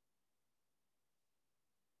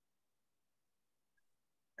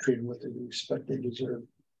 Treat them with the respect they deserve.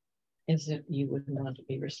 Is it you would want to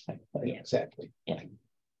be respectful? Yeah, exactly. Yeah.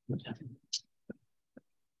 I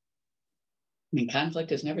mean, conflict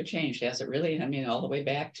has never changed, has it really? I mean, all the way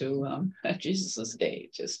back to Jesus's day,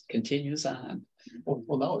 it just continues on.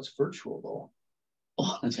 Well, now it's virtual though.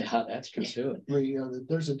 Oh, yeah, that's true too. Where, you know,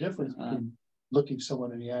 there's a difference between looking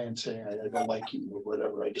someone in the eye and saying, I don't like you or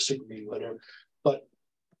whatever, I disagree, whatever. But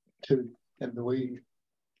and the way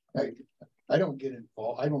I don't get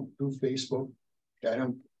involved, I don't do Facebook. I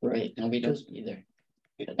don't. Right, no, we don't either.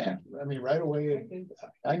 I mean, right away,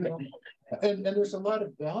 I know. And there's a lot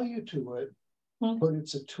of value to it, but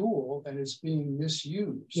it's a tool and it's being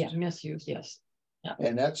misused. Yeah, misuse, yes. Yeah.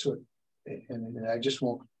 And that's what, and I just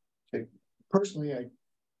won't, personally, I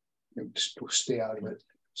just stay out of it.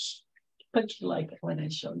 but you like it when I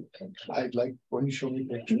show you pictures. I'd like when you show me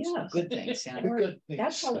pictures. Yeah, Good things, yeah. Good things.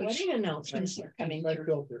 that's how wedding announcements are coming My through.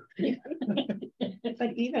 filter.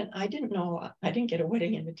 But even I didn't know, I didn't get a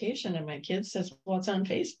wedding invitation, and my kid says, well, it's on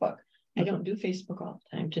Facebook. I don't do Facebook all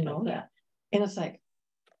the time to know that. And it's like,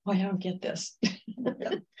 oh, I don't get this.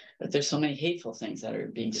 But there's so many hateful things that are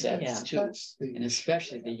being said too. And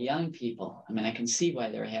especially the young people. I mean, I can see why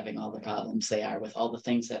they're having all the problems they are with all the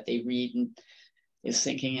things that they read and is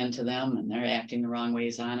sinking into them, and they're acting the wrong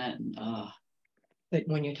ways on it. And But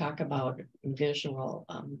when you talk about visual,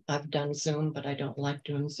 I've done Zoom, but I don't like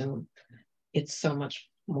doing Zoom. It's so much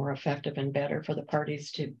more effective and better for the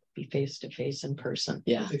parties to be face to face in person.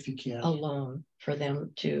 yeah, If you can. Alone for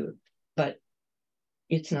them to, but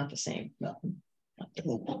it's not the same. No. I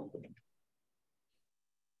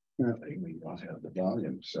think we want to have the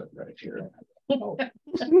volume set right here. Oh,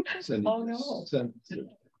 Cindy Oh, no. sent-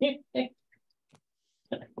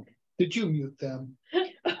 Did you mute them?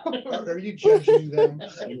 Are you judging them?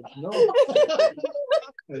 No,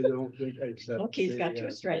 I don't think I said. Okay, he's got 2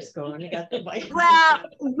 strikes going. He got the bite. Well,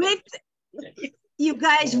 with you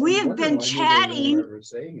guys, we have been chatting.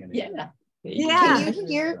 Yeah. Yeah. Can you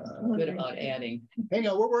hear? good about adding. Hang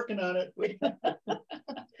on, we're working on it.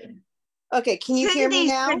 Okay, can you hear me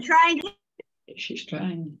Cindy's now? been trying to. She's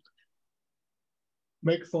trying.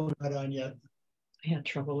 Microphone not on yet. I had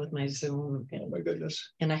trouble with my Zoom, Oh, my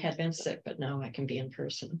goodness. and I had been sick, but now I can be in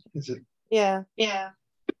person. Is it? Yeah. Yeah.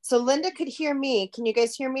 So Linda could hear me. Can you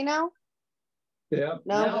guys hear me now? Yeah,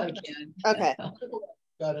 No? Now we can. Okay.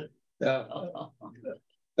 Got it. yeah.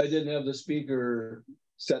 I didn't have the speaker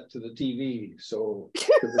set to the TV, so.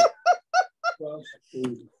 the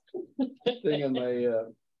thing in my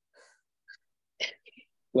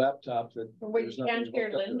laptop that. we there's nothing can't hear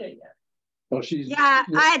hooked up to. Linda yet. Oh, she's. Yeah,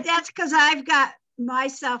 that's because I've got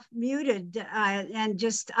myself muted and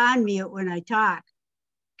just on mute when I talk.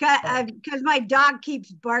 Because my dog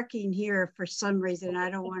keeps barking here for some reason. I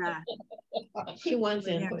don't want to. She wants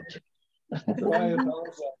Yeah. input. So I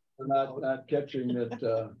apologize for not catching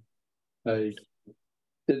that I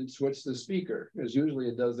didn't switch the speaker, because usually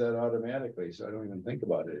it does that automatically, so I don't even think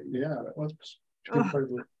about it. Yeah. Yeah,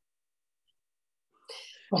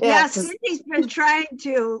 Yes. Cindy's been trying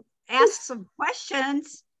to ask some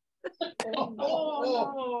questions.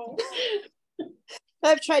 Oh,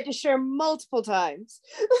 I've tried to share multiple times.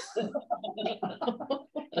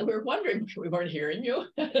 We were wondering if we weren't hearing you.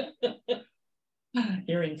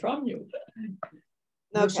 Hearing from you.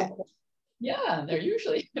 Okay. Yeah, they're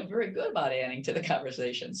usually very good about adding to the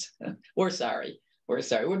conversations. We're sorry. We're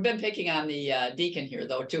sorry. We've been picking on the deacon here,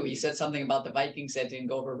 though, too. He said something about the Vikings that didn't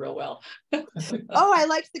go over real well. Oh, I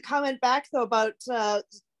liked the comment back though about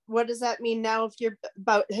what does that mean now if you're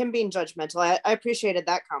about him being judgmental. I appreciated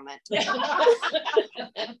that comment.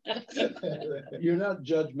 You're not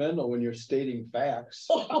judgmental when you're stating facts.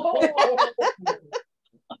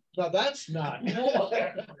 Now that's not.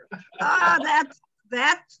 Oh,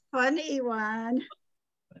 that's funny one.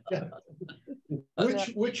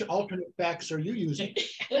 Which alternate facts are you using?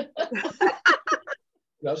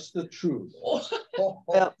 Just the truth.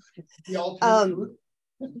 Yep. The alternate truth?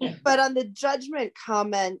 But on the judgment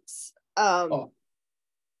comments, there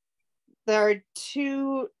are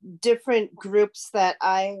two different groups that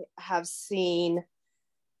I have seen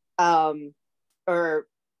or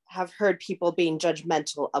have heard people being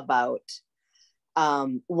judgmental about.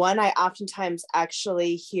 One, I oftentimes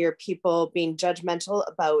actually hear people being judgmental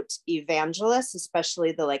about evangelists,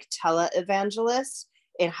 especially the like tele-evangelists,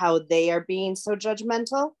 and how they are being so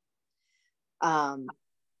judgmental. And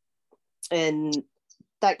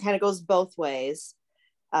that kind of goes both ways.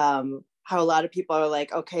 How a lot of people are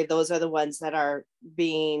like, okay, those are the ones that are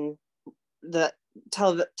being, the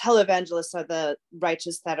televangelists are the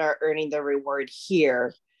righteous that are earning their reward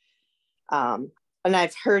here. And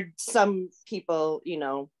I've heard some people, you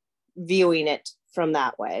know, viewing it from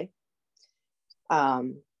that way.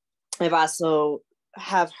 I've also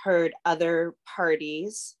have heard other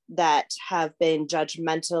parties that have been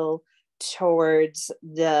judgmental towards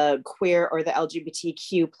the queer or the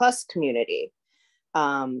LGBTQ plus community,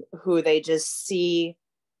 who they just see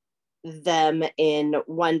them in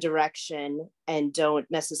one direction and don't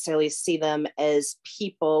necessarily see them as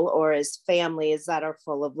people or as families that are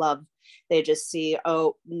full of love. They just see,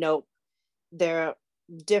 oh, nope, they're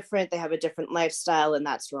different, they have a different lifestyle, and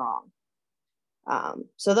that's wrong.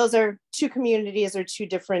 So those are two communities or two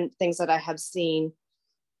different things that I have seen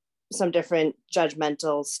some different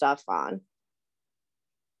judgmental stuff on.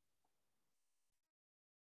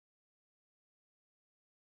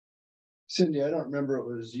 Cindy, I don't remember if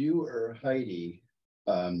it was you or Heidi,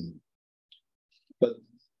 but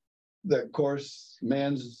the course,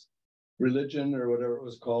 Man's Religion or whatever it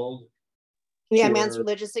was called. Yeah, Man's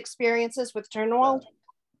Religious Experiences with Turnwald.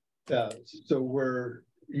 Yeah, so where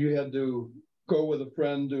you had to go with a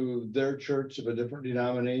friend to their church of a different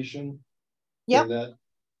denomination. Yep. And that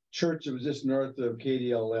church, it was just north of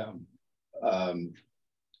KDLM.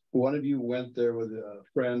 One of you went there with a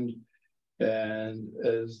friend, and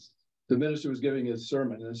as the minister was giving his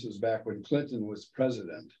sermon, this was back when Clinton was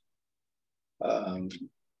president,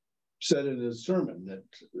 said in his sermon that,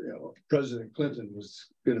 you know, President Clinton was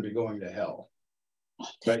going to be going to hell,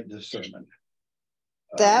 right in his sermon.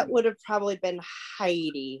 That would have probably been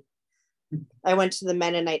Heidi. I went to the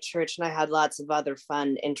Mennonite church and I had lots of other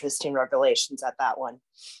fun, interesting revelations at that one.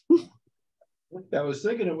 I was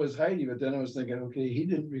thinking it was Heidi, but then I was thinking, okay, he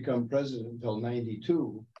didn't become president until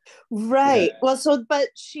 92. Right. Yeah. Well, so, but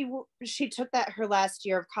she took that her last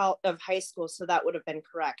year of high school, so that would have been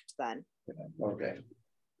correct then. Okay.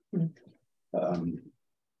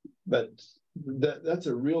 But that's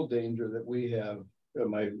a real danger that we have.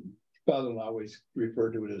 My father-in-law always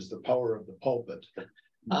referred to it as the power of the pulpit.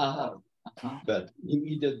 But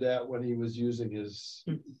he did that when he was using his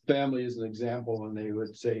family as an example, and they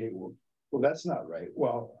would say, well, that's not right.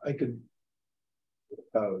 Well, I could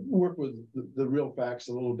work with the real facts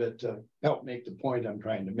a little bit to help make the point I'm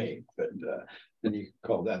trying to make, but then you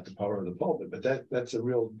call that the power of the pulpit. But that's a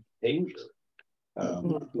real danger,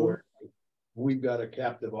 where we've got a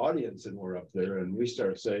captive audience and we're up there and we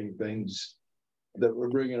start saying things that we're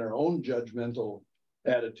bringing our own judgmental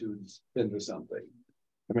attitudes into something.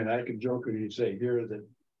 I mean, I could jokingly say here that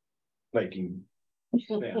Viking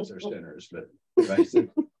fans are sinners, but if I said,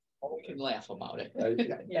 we can laugh about it.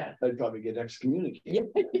 I'd probably get excommunicated.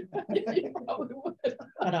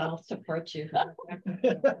 But I'll support you.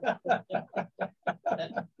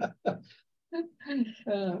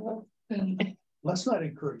 Let's not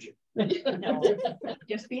encourage it. No,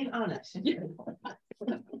 just being honest.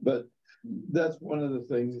 But that's one of the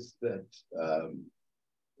things that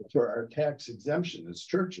for our tax exemption as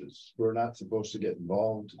churches, we're not supposed to get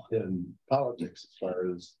involved in politics as far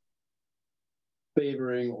as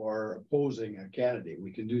favoring or opposing a candidate.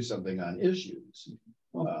 We can do something on issues.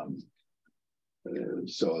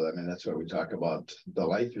 So, I mean, that's why we talk about the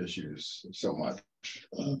life issues so much.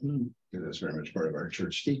 Because that's very much part of our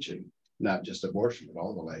church teaching, not just abortion, but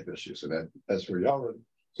all the life issues. So that's where y'all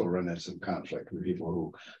still run into some conflict with people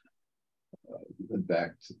who, in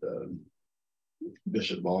fact,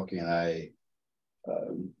 Bishop Balky and I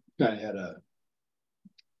kind of had a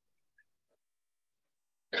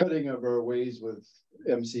cutting of our ways with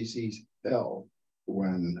MCCL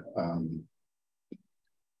when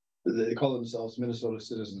they call themselves Minnesota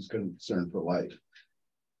Citizens Concerned for Life,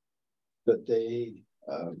 but they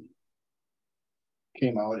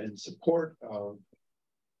came out in support of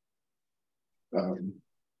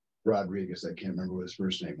Rodriguez. I can't remember what his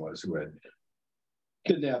first name was, who had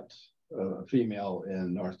kidnapped a female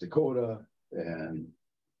in North Dakota and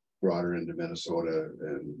brought her into Minnesota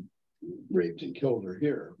and raped and killed her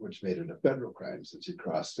here, which made it a federal crime since he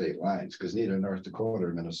crossed state lines, because neither North Dakota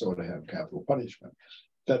or Minnesota have capital punishment.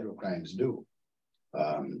 Federal crimes do.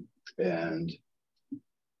 And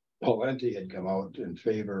Pawlenty had come out in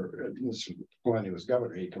favor, Pawlenty was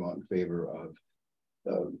governor, he'd come out in favor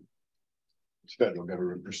of federal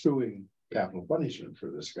government pursuing capital punishment for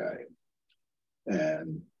this guy.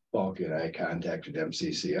 And Balke and I contacted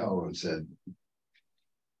MCCL and said,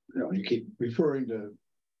 you know, you keep referring to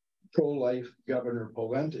pro-life Governor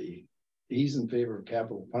Pawlenty. He's in favor of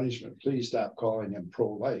capital punishment. Please stop calling him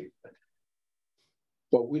pro-life.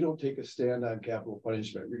 But we don't take a stand on capital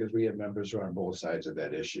punishment because we have members who are on both sides of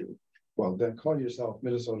that issue. Well, then call yourself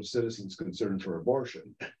Minnesota Citizens Concerned for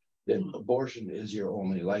Abortion. Then abortion is your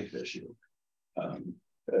only life issue.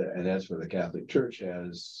 And that's where the Catholic Church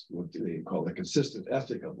has what they call the consistent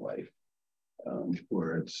ethic of life,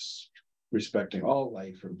 where it's respecting all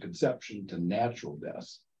life from conception to natural death.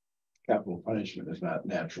 Capital punishment is not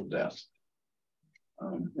natural death.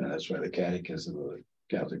 And that's why the Catechism of the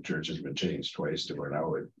Catholic Church has been changed twice to where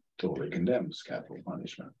now it totally condemns capital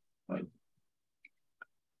punishment.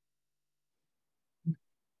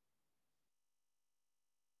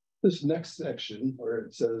 This next section where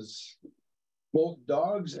it says, both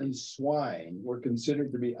dogs and swine were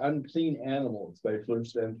considered to be unclean animals by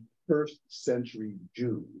first century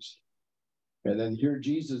Jews. And then here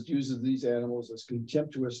Jesus uses these animals as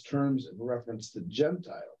contemptuous terms in reference to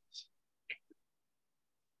Gentiles.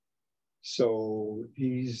 So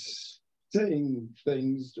he's saying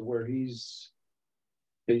things to where he's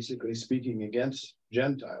basically speaking against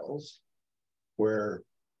Gentiles, where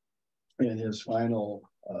in his final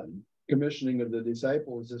commissioning of the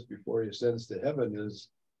disciples just before he ascends to heaven is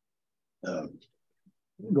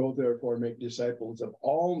go therefore make disciples of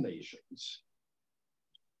all nations.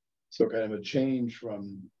 So kind of a change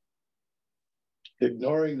from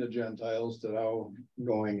ignoring the Gentiles to now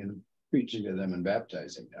going and preaching to them and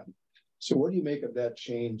baptizing them. So what do you make of that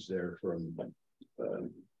change there from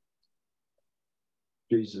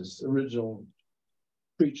Jesus' original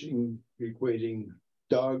preaching, equating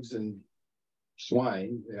dogs and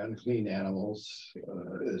swine, the unclean animals,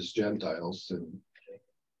 as Gentiles, and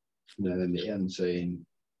then in the end saying,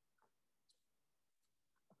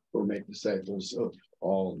 "Or make disciples of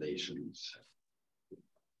all nations."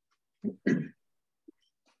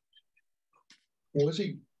 Was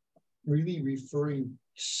he really referring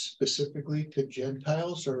specifically to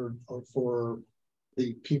Gentiles or for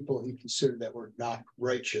the people he considered that were not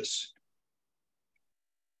righteous?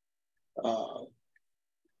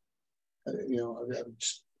 You know, I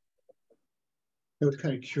was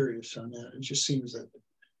kind of curious on that. It just seems that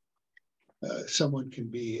someone can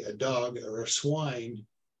be a dog or a swine,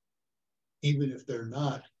 even if they're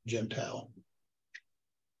not Gentile.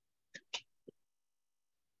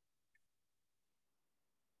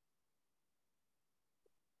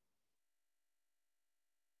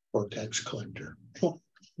 Or tax collector.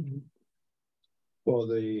 Well,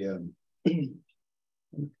 the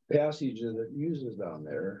passage that it uses down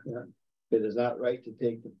there, it is not right to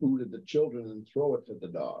take the food of the children and throw it to the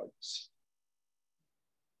dogs.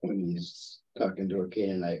 When he's talking to a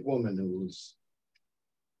Canaanite woman who's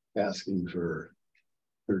asking for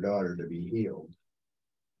her daughter to be healed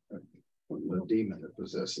from the demon that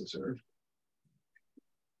possesses her.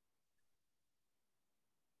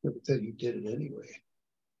 But then he did it anyway.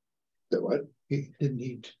 That what? He didn't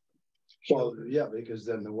eat. Well, yeah, because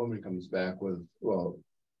then the woman comes back with, well,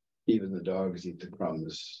 even the dogs eat the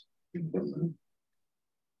crumbs from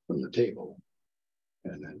the table.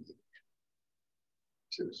 And then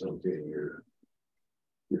she was okay,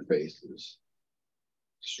 your faith is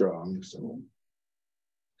strong, so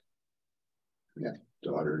yeah,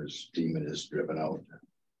 daughter's demon is driven out.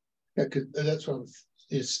 Yeah, cause that's what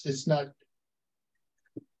it's not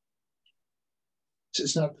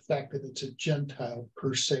the fact that it's a Gentile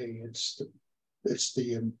per se, it's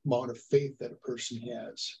the amount of faith that a person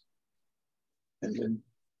has.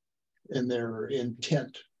 And their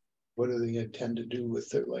intent, what do they intend to do with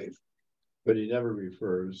their life? But he never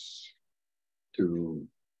refers to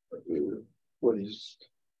what he's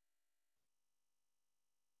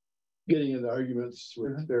getting into arguments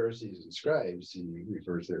with Pharisees and scribes. He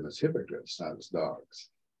refers to them as hypocrites, not as dogs.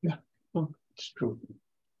 Yeah, well, it's true.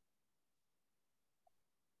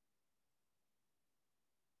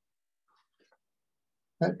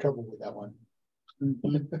 I had trouble with that one.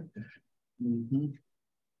 Mm-hmm.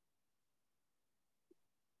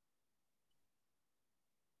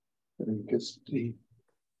 Because he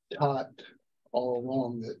taught all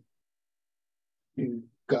along that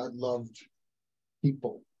God loved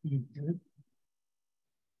people.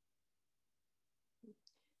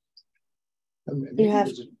 I mean, You maybe have-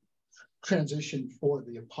 there's a transition for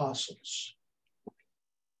the apostles.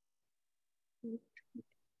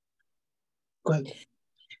 Go ahead.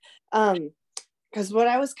 Because what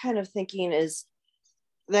I was kind of thinking is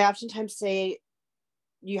they oftentimes say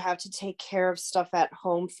you have to take care of stuff at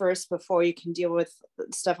home first before you can deal with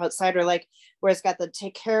stuff outside, or like where it's got the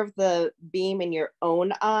take care of the beam in your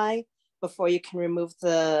own eye before you can remove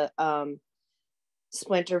the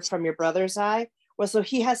splinter from your brother's eye. Well, so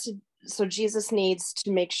Jesus needs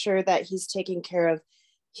to make sure that he's taking care of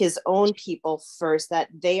his own people first, that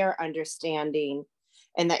they are understanding,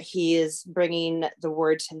 and that he is bringing the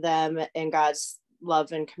word to them and God's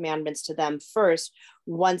love and commandments to them first.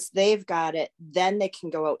 Once they've got it, then they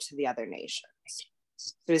can go out to the other nations.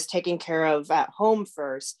 So he's taking care of at home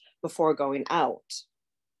first before going out.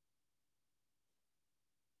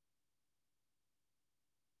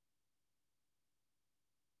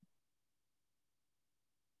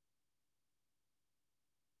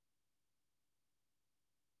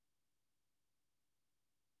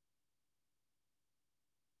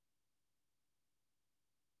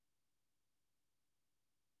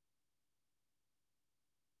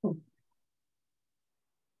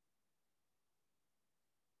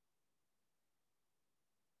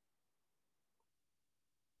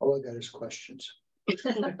 All I got is questions.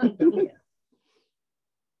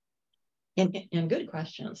 And good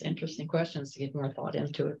questions, interesting questions to get more thought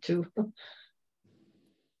into it too.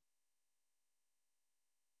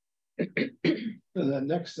 And the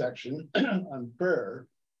next section on prayer,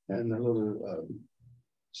 and the little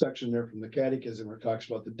section there from the Catechism where it talks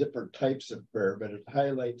about the different types of prayer, but it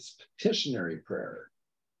highlights petitionary prayer.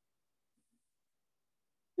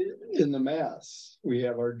 In the Mass, we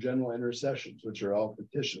have our general intercessions, which are all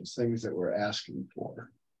petitions, things that we're asking for.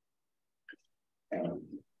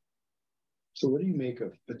 So what do you make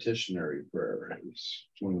of petitionary prayer? It's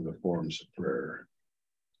one of the forms of prayer.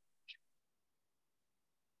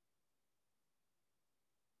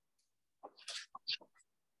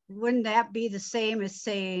 Wouldn't that be the same as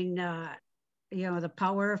saying, the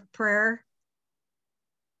power of prayer?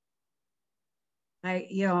 Like,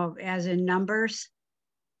 as in numbers?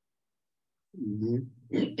 Mm-hmm.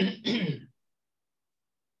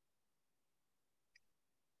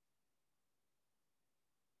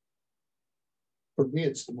 For me,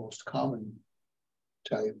 it's the most common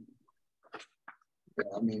type.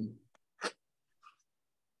 I mean,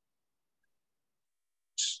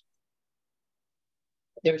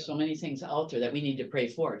 There's so many things out there that we need to pray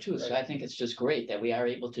for too. So I think it's just great that we are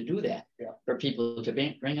able to do that for people to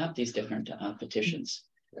bring up these different petitions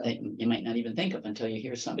that you might not even think of until you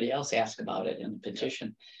hear somebody else ask about it in the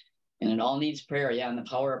petition. And it all needs prayer. Yeah, and the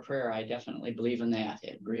power of prayer, I definitely believe in that.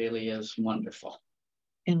 It really is wonderful.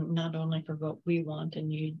 And not only for what we want and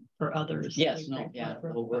need for others. Yes, no, yeah,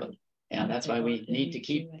 the whole world. Yeah, that's why we need to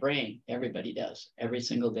keep praying. Everybody does, every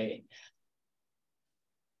single day.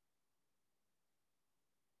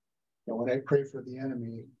 when I pray for the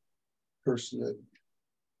enemy, person that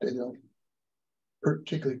they don't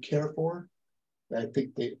particularly care for, I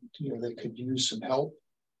think they could use some help.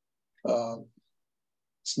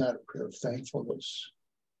 It's not a prayer of thankfulness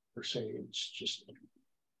per se. It's just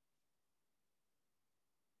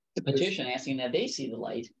the petition asking that they see the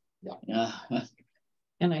light. Yeah.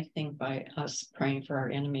 And I think by us praying for our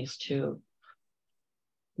enemies too,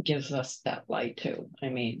 gives us that light too. I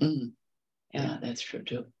mean, yeah, that's true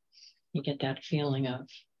too. You get that feeling of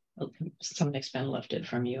something's been lifted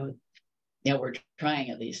from you. Yeah, we're trying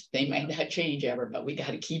at least. They might not change ever, but we got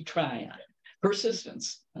to keep trying.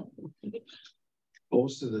 Persistence.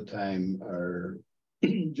 Most of the time, our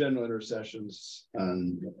general intercessions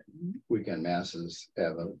on weekend masses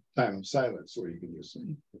have a time of silence where you can use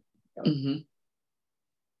some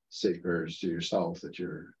say prayers to yourself that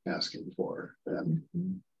you're asking for. And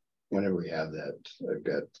whenever we have that, I've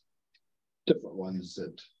got different ones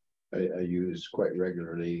that I use quite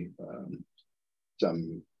regularly.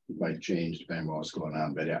 Some might change depending on what's going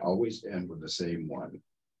on, but I always end with the same one.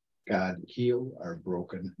 God, heal our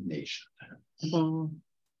broken nation.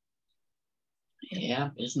 Yeah,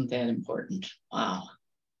 isn't that important? Wow.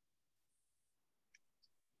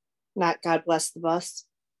 Not God bless the bus.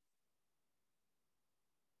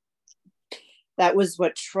 That was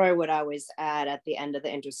what Troy would always add at the end of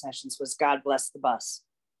the intercessions was God bless the bus.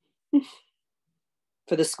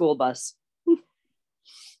 For the school bus.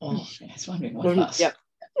 Oh, I was wondering what bus. Yep.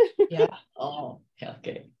 Yeah. Oh, yeah,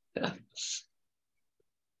 okay.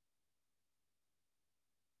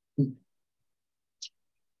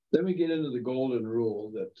 Then we get into the golden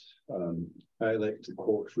rule that I like to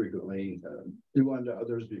quote frequently, do unto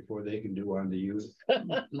others before they can do unto you.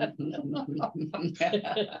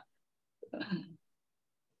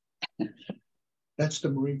 That's the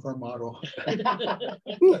Marine Corps motto.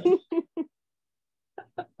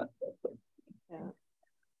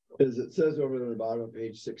 As it says over on the bottom of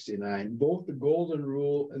page 69, both the golden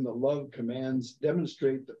rule and the love commands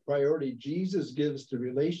demonstrate the priority Jesus gives to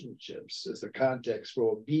relationships as the context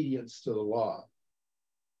for obedience to the law.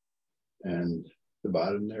 And the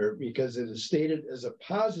bottom there, because it is stated as a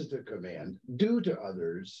positive command, do to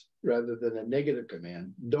others, rather than a negative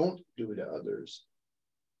command, don't do to others.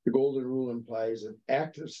 The golden rule implies an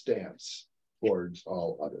active stance towards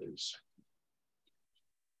all others.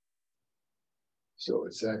 So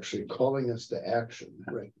it's actually calling us to action.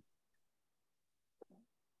 Right.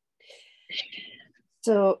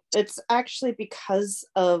 So it's actually because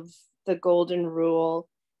of the golden rule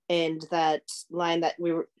and that line that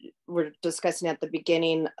we were discussing at the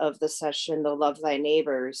beginning of the session, the love thy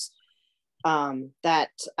neighbors,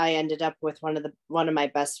 that I ended up with one of my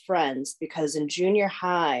best friends, because in junior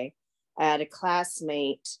high, I had a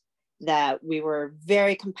classmate that we were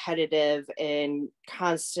very competitive and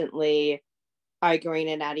constantly arguing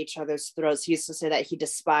and at each other's throats. He used to say that he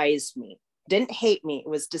despised me. Didn't hate me, it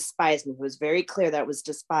was despise me. It was very clear that it was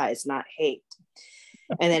despise, not hate.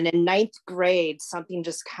 And then in 9th grade, something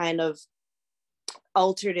just kind of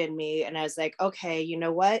altered in me. And I was like, okay, you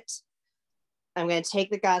know what? I'm going to take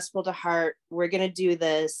the gospel to heart. We're going to do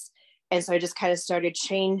this. And so I just kind of started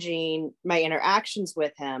changing my interactions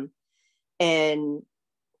with him. And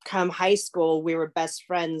come high school, we were best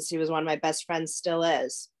friends. He was one of my best friends, still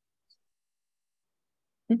is.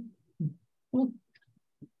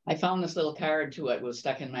 I found this little card too. It was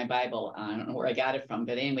stuck in my Bible. I don't know where I got it from,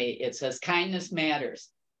 but anyway, it says kindness matters.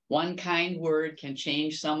 One kind word can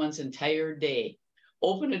change someone's entire day.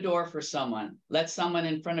 Open a door for someone. Let someone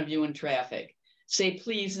in front of you in traffic. Say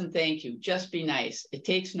please and thank you. Just be nice. It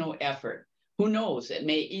takes no effort. Who knows? It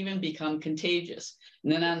may even become contagious.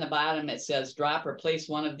 And then on the bottom, it says drop or place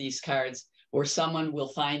one of these cards where someone will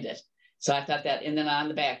find it. So I thought that, and then on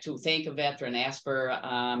the back too, thank a veteran, ask for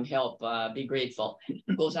help, be grateful.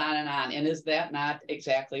 It goes on. And is that not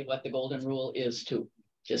exactly what the golden rule is too?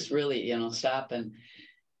 Just really, stop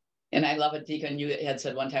and I love it, Deacon. You had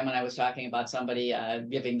said one time when I was talking about somebody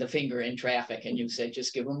giving the finger in traffic, and you said,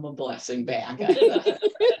 just give them a blessing back.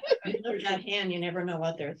 That hand, you never know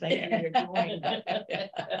what they're thinking you're doing.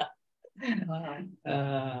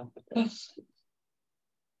 Wow.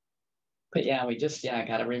 But yeah, we just,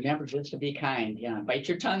 got to remember just to be kind. Yeah, bite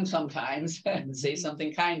your tongue sometimes and say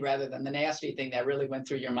something kind rather than the nasty thing that really went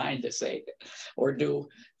through your mind to say or do.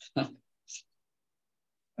 We're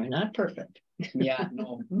not perfect. Yeah,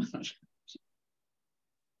 no.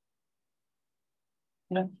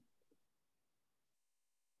 Yeah,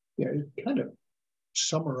 it kind of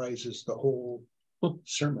summarizes the whole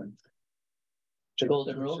sermon. The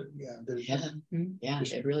golden rule? Yeah, there's Yeah,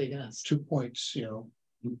 it really does. 2 points,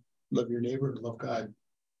 love your neighbor, love God.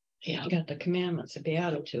 Yeah, you got the commandments, the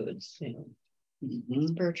Beatitudes,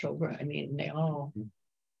 spiritual, they all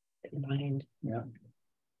combined. Yeah.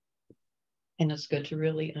 And it's good to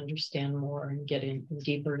really understand more and get in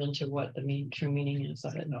deeper into what the true meaning is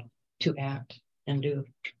of it, to act and do.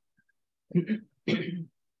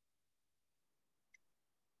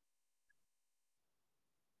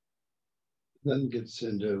 Then gets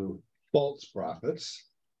into false prophets.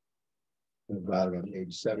 At the bottom of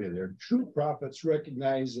page 70 there. True prophets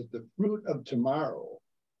recognize that the fruit of tomorrow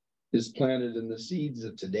is planted in the seeds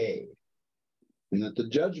of today, and that the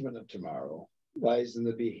judgment of tomorrow lies in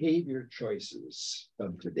the behavior choices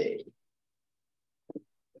of today.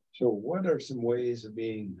 So what are some ways of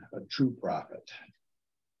being a true prophet?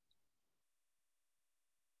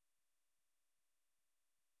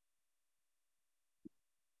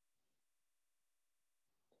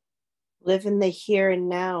 Live in the here and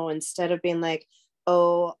now instead of being like,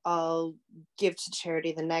 oh, I'll give to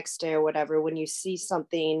charity the next day or whatever. When you see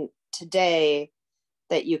something today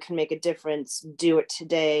that you can make a difference, do it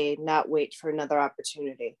today, not wait for another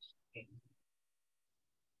opportunity.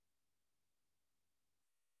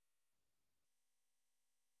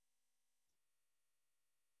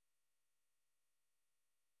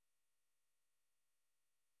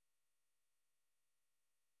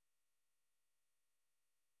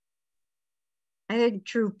 I think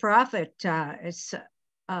true prophet is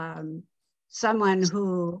someone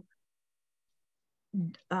who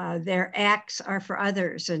their acts are for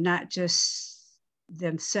others and not just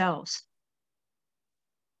themselves.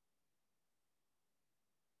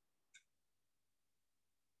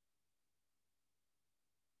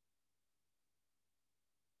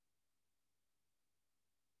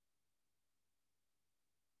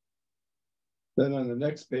 Then on the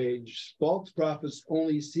next page, false prophets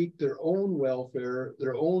only seek their own welfare,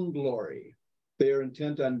 their own glory. They are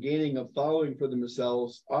intent on gaining a following for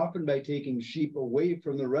themselves, often by taking sheep away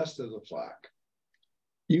from the rest of the flock.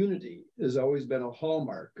 Unity has always been a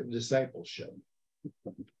hallmark of discipleship.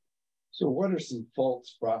 So what are some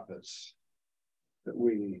false prophets that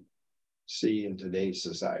we see in today's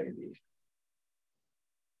society?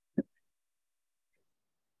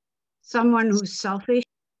 Someone who's selfish.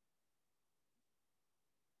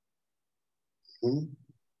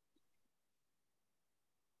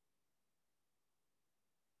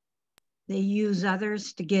 They use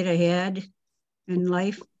others to get ahead in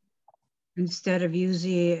life instead of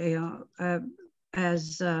using,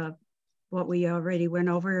 as what we already went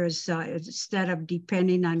over, is instead of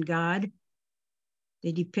depending on God,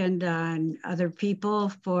 they depend on other people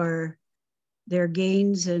for their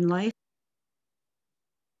gains in life.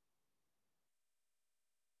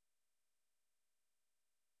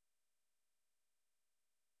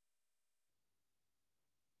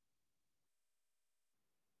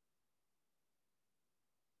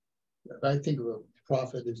 I think of a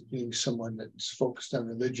prophet as being someone that's focused on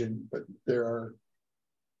religion, but there are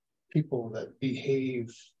people that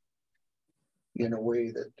behave in a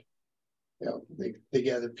way that, you know, they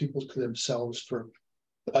gather people to themselves for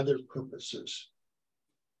other purposes.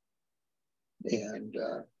 And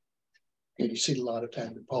you see a lot of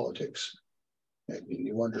time in politics. And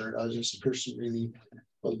you wonder, does this person really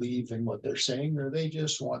believe in what they're saying, or they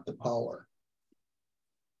just want the power?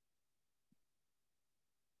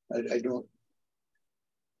 I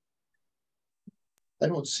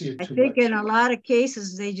don't see it too much. I think in a lot of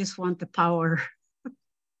cases, they just want the power.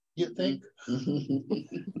 You think?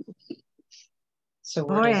 So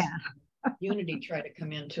where does unity try to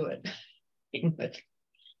come into it?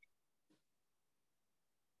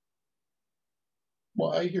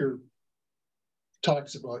 Well, I hear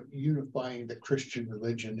talks about unifying the Christian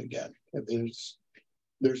religion again.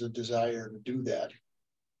 There's a desire to do that.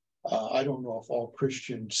 I don't know if all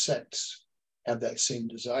Christian sects have that same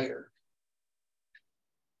desire.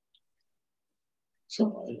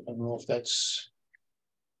 So I don't know if that's.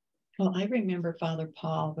 Well, I remember Father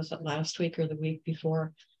Paul, was it last week or the week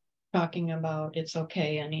before, talking about it's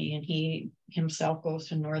okay, and he himself goes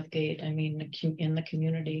to Northgate. I mean, in the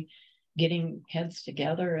community, getting heads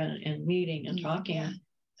together and meeting and talking. Yeah.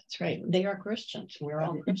 That's right. They are Christians. We're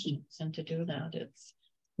all Christians, and to do that, it's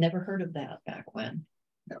never heard of that back when.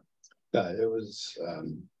 Yeah, it was.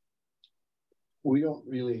 We don't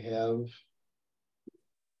really have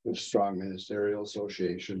a strong ministerial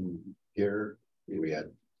association here. We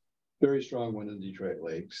had very strong one in Detroit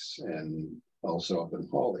Lakes and also up in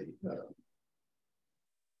Hawley.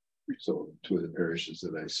 So two of the parishes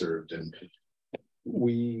that I served in,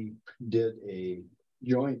 we did a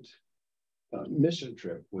joint mission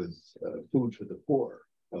trip with Food for the Poor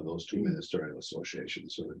of those two ministerial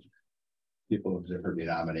associations. So people of different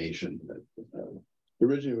denomination.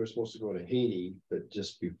 Originally, we were supposed to go to Haiti, but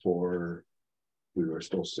just before we were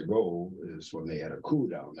supposed to go is when they had a coup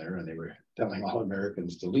down there, and they were telling all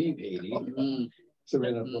Americans to leave Haiti. So we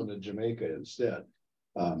ended up going to Jamaica instead.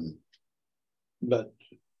 But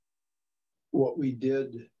what we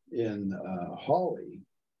did in Hawley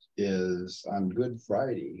is on Good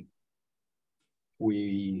Friday,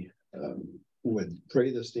 we would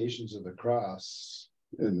pray the Stations of the Cross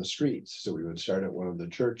in the streets. So we would start at one of the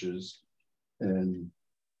churches and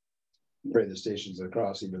pray the Stations of the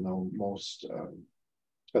Cross, even though most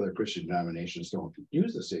other Christian denominations don't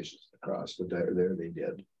use the Stations of the Cross, but there they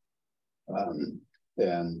did.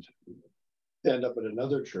 And end up at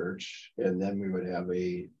another church, and then we would have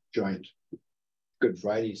a joint Good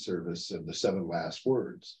Friday service of the 7 last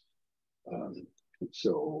words.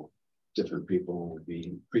 So different people would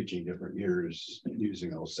be preaching different years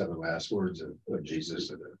using those 7 last words of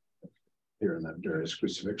Jesus here in the various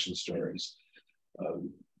crucifixion stories.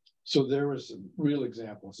 So there were some real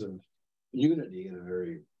examples of unity in a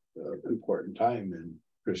very important time in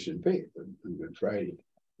Christian faith on Good Friday.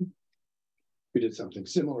 We did something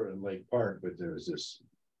similar in Lake Park, but there was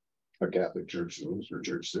a Catholic church and a Lutheran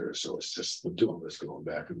church there. So it's just the two of us going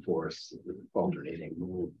back and forth, alternating.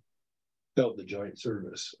 We held the joint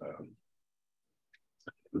service.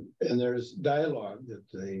 And there's dialogue that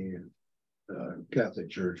the Catholic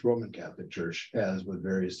Church, Roman Catholic Church, has with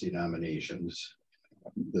various denominations.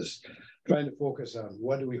 This trying to focus on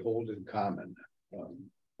what do we hold in common?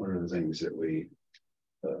 What are the things that we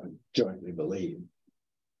jointly believe?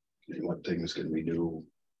 And what things can we do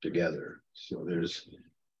together? So there's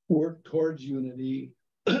work towards unity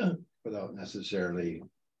without necessarily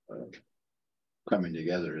coming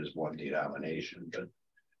together as one denomination, but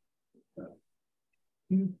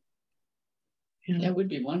That would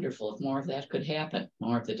be wonderful if more of that could happen,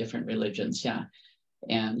 more of the different religions, yeah.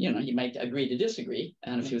 And, you know, you might agree to disagree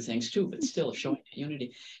on a few things too, but still showing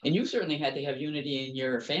unity. And you certainly had to have unity in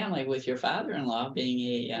your family with your father-in-law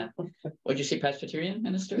being a, what'd you say, Presbyterian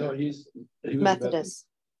minister? No, he was Methodist.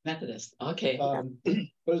 Methodist, okay.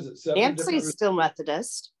 What is it? 7 Nancy's different, still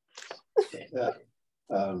Methodist. yeah.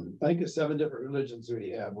 I think it's 7 different religions we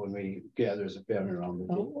have when we gather as a family around the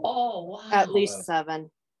table. Oh, wow. At least 7.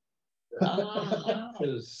 Ah.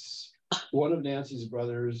 Is one of Nancy's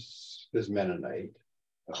brothers is Mennonite.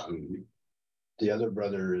 The other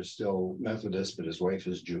brother is still Methodist, but his wife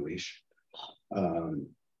is Jewish.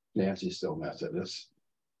 Nancy's still Methodist.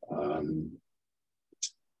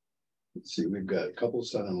 Let's see, we've got a couple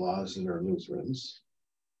son-in-laws that are Lutherans.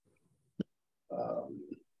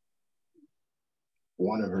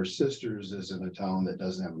 One of her sisters is in a town that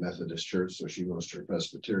doesn't have a Methodist church, so she goes to a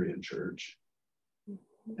Presbyterian church.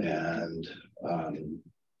 And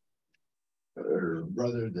her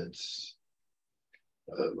brother that's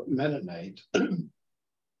Mennonite,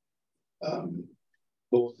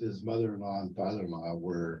 both his mother-in-law and father-in-law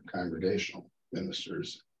were congregational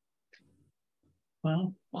ministers.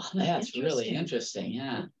 Wow. Well, that's really interesting,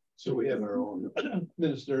 yeah. So we have our own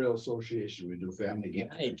ministerial association. We do family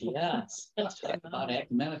games. Right, yes. Let's talk about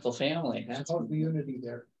ecumenical family. That's How's the unity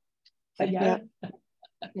there? yeah.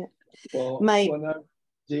 Well, My- when I'm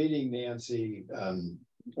dating Nancy,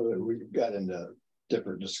 we got into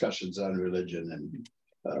different discussions on religion, and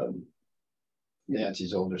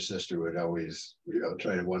Nancy's older sister would always,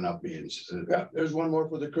 try to one up me, and she said, "Yeah, there's one more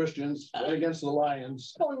for the Christians against the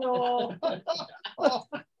Lions." Oh, no.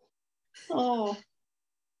 Oh,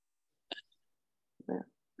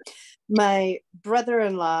 My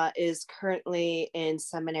brother-in-law is currently in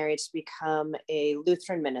seminary to become a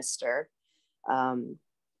Lutheran minister.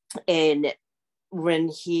 And when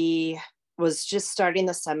he was just starting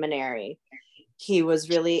the seminary, he was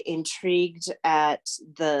really intrigued at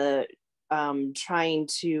the trying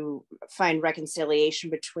to find reconciliation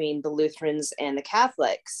between the Lutherans and the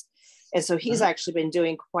Catholics. And so he's actually been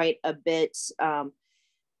doing quite a bit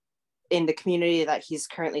in the community that he's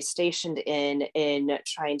currently stationed in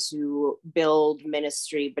trying to build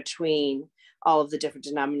ministry between all of the different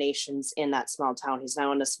denominations in that small town. He's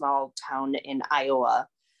now in a small town in Iowa,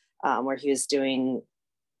 where he was doing,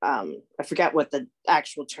 I forget what the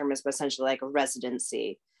actual term is, but essentially like a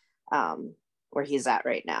residency, where he's at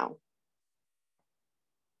right now.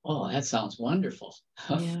 Oh, that sounds wonderful.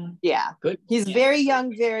 yeah. Yeah, Good. he's Yeah. very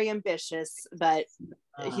young, very ambitious, but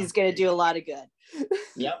he's going to do a lot of good.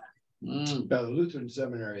 Yep. Mm. Now, the Lutheran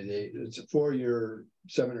seminary, it's a 4-year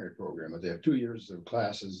seminary program, but they have 2 years of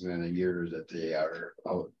classes and a year that they are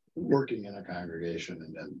out working in a congregation,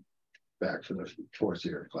 and then back for the 4th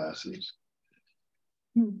year of classes.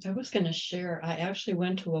 I was going to share, I actually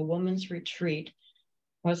went to a women's retreat.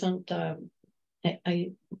 Wasn't,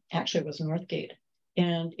 I actually was Northgate,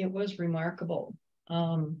 and it was remarkable.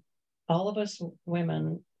 All of us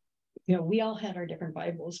women, we all had our different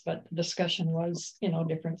Bibles, but the discussion was,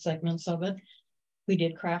 different segments of it. We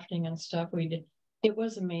did crafting and stuff. It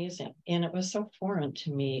was amazing. And it was so foreign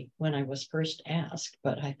to me when I was first asked,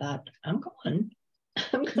 but I thought, I'm going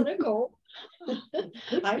to go.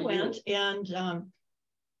 I went, and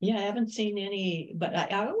I haven't seen any, but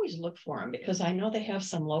I always look for them because I know they have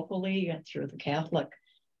some locally and through the Catholic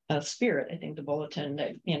Spirit. I think the bulletin,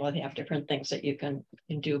 that they have different things that you can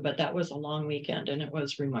do, but that was a long weekend and it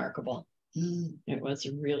was remarkable. It was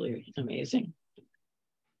really amazing.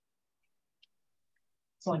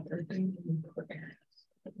 It's like they're doing prayer.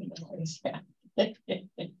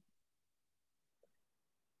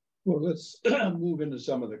 Well, let's move into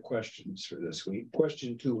some of the questions for this week.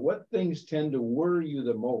 Question 2, what things tend to worry you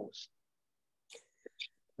the most?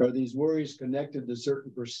 Are these worries connected to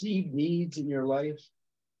certain perceived needs in your life?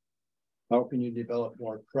 How can you develop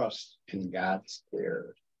more trust in God's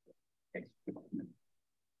care?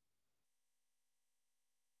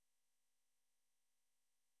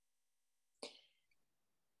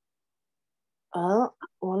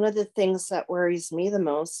 One of the things that worries me the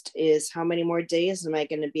most is how many more days am I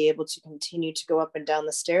going to be able to continue to go up and down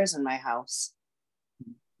the stairs in my house?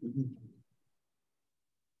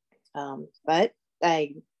 But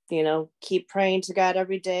I, keep praying to God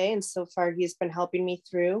every day. And so far he's been helping me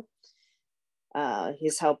through.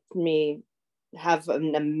 He's helped me have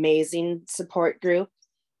an amazing support group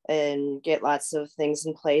and get lots of things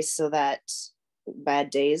in place so that bad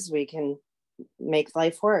days we can make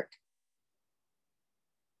life work.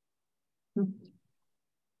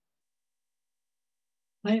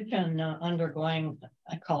 I've been undergoing,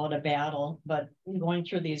 I call it a battle, but going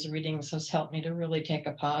through these readings has helped me to really take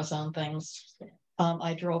a pause on things.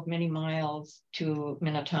 I drove many miles to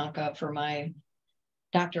Minnetonka for my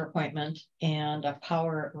doctor appointment, and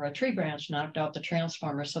a tree branch knocked out the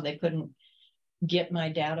transformer, so they couldn't get my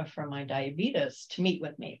data from my diabetes to meet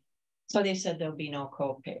with me. So they said there'll be no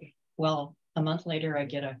copay. Well, a month later, I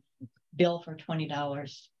get a bill for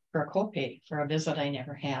 $20 for a copay for a visit I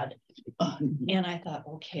never had. And I thought,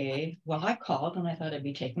 okay, well, I called and I thought it'd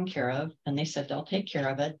be taken care of. And they said they'll take care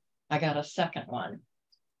of it. I got a second one.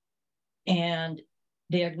 And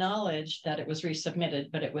they acknowledged that it was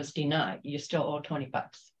resubmitted, but it was denied. You still owe $20.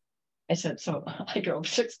 I said, so I drove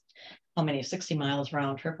 60 miles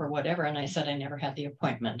round trip or whatever. And I said, I never had the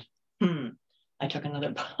appointment. I took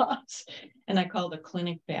another pause and I called the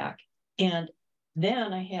clinic back. And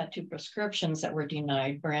then I had 2 prescriptions that were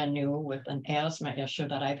denied, brand new, with an asthma issue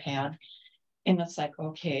that I've had. And it's like,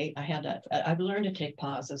 okay, I've learned to take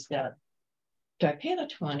pauses. That do I pay the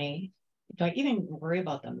 20? Do I even worry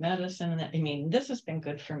about the medicine? I mean, this has been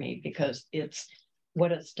good for me because it's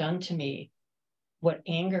what it's done to me, what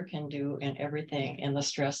anger can do and everything, and the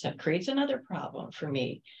stress that creates another problem for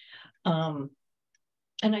me.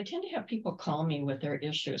 And I tend to have people call me with their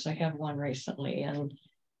issues. I had one recently, and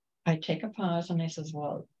I take a pause and I says,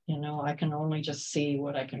 well, I can only just see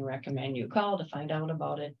what I can recommend you call to find out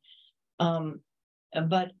about it.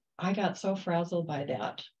 But I got so frazzled by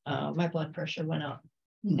that. My blood pressure went up.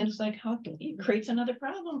 And it's like, it creates another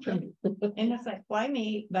problem for me. And it's like, why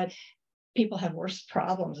me? But people have worse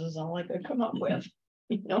problems is all I could come up with,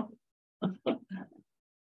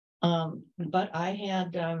 But I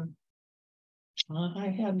had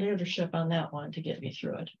leadership on that one to get me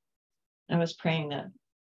through it. I was praying that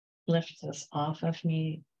lift this off of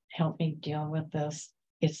me, help me deal with this.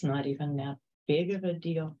 It's not even that big of a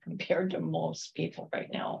deal compared to most people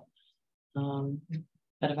right now.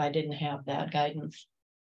 But if I didn't have that guidance,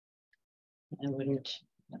 I wouldn't.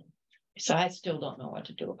 So I still don't know what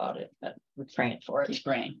to do about it, but we're praying for it. Keep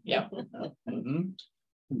praying. Yeah. It'd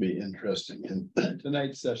be interesting. In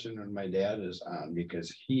tonight's session when my dad is on,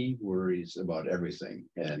 because he worries about everything,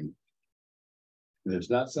 and there's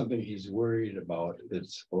not something he's worried about.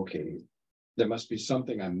 It's okay. There must be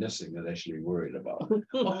something I'm missing that I should be worried about.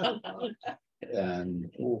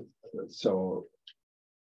 And so,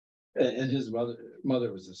 and his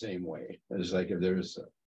mother was the same way. It's like if there was a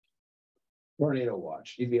tornado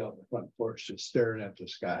watch, he'd be out the front porch just staring at the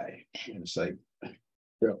sky. And it's like, if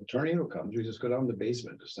a tornado comes, we just go down the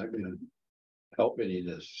basement. It's not going to help any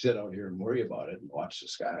to sit out here and worry about it and watch the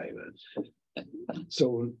sky. But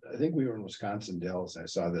so I think we were in Wisconsin Dells. I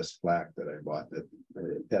saw this plaque that I bought that I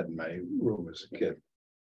had in my room as a kid.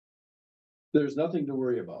 There's nothing to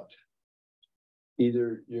worry about.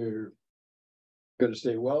 Either you're going to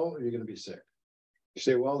stay well or you're going to be sick. You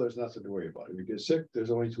stay well, there's nothing to worry about. If you get sick,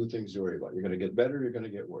 there's only 2 things to worry about. You're going to get better, you're going to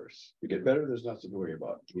get worse. If you get better, there's nothing to worry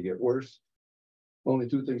about. If you get worse, only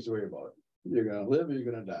 2 things to worry about. You're going to live or you're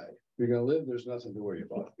going to die. If you're going to live, there's nothing to worry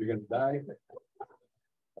about. If you're going to die,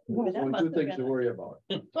 there's only 2 things to worry about.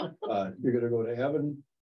 You're going to go to heaven,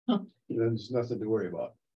 then there's nothing to worry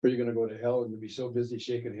about. Or you're going to go to hell and you'll be so busy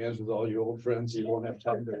shaking hands with all your old friends, you won't have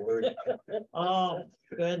time to worry. Oh,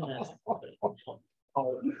 goodness.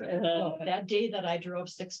 That day that I drove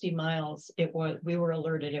 60 miles, we were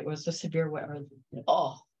alerted it was a severe weather.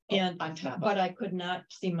 But I could not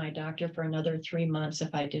see my doctor for another 3 months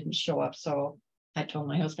if I didn't show up. So I told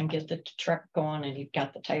my husband, get the truck going, and he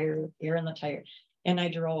got the air in the tire. And I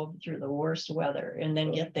drove through the worst weather and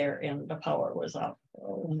then get there and the power was up.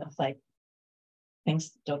 And it's like,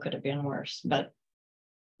 things still could have been worse, but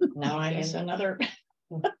now I have another.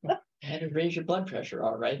 Had to raise your blood pressure,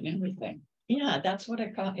 all right, and everything. Yeah, that's what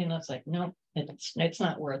I caught. And it's like, no, it's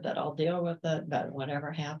not worth it. I'll deal with it, but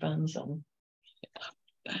whatever happens. And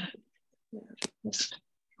Hey,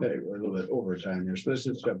 we're a little bit over time here, so let's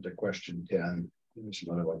just jump to question 10. There's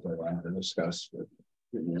another one I wanted to discuss, but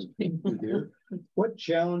what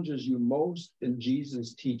challenges you most in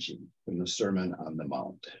Jesus' teaching from the Sermon on the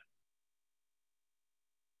Mount?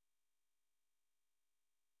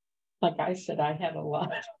 Like I said, I have a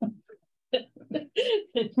lot.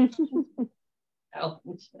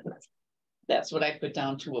 That's what I put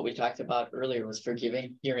down to what we talked about earlier, was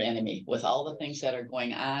forgiving your enemy. With all the things that are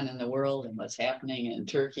going on in the world and what's happening in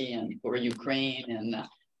Turkey and for Ukraine and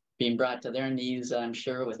being brought to their knees, I'm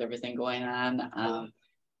sure, with everything going on.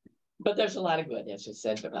 But there's a lot of good, as I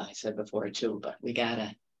said before too, but we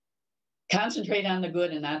gotta concentrate on the good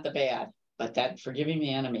and not the bad. But that forgiving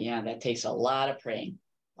the enemy, yeah, that takes a lot of praying,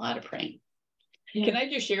 Yeah. Can I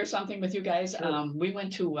just share something with you guys? Sure. We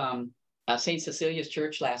went to St. Cecilia's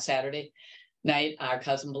Church last Saturday night. Our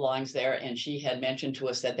cousin belongs there, and she had mentioned to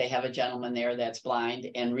us that they have a gentleman there that's blind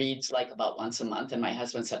and reads like about once a month. And my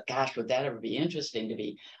husband said, gosh, would that ever be interesting to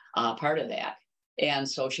be part of that? And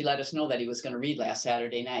so she let us know that he was going to read last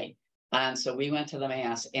Saturday night. And so we went to the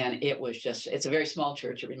mass, and it was just, it's a very small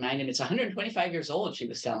church. It reminded me, it's 125 years old, she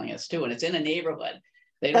was telling us too, and it's in a neighborhood.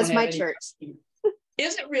 They don't That's have my any... church.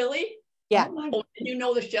 Is it really? Yeah. Oh, you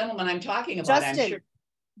know this gentleman I'm talking about, I'm sure.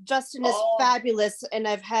 Justin is fabulous, and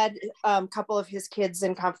I've had a couple of his kids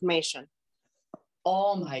in confirmation.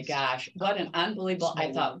 Oh my gosh, what an unbelievable,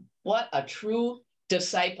 I thought, what a true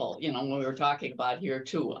disciple, you know, when we were talking about here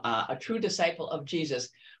too, a true disciple of Jesus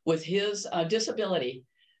with his disability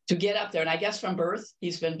to get up there. And I guess from birth,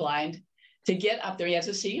 he's been blind. To get up there, he has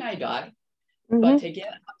a seeing eye dog, but to get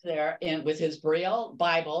up there and with his Braille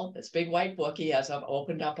Bible, this big white book he has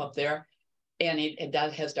opened up there, and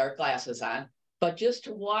has dark glasses on. But just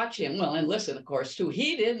to watch him, well, and listen, of course, too,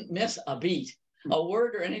 he didn't miss a beat, a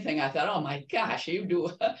word or anything. I thought, oh my gosh, you do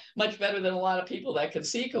much better than a lot of people that can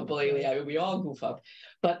see completely. I mean, we all goof up.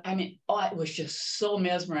 But I mean, it was just so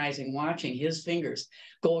mesmerizing watching his fingers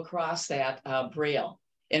go across that Braille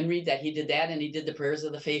and read that. He did that, and he did the prayers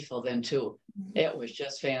of the faithful then too. It was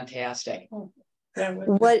just fantastic.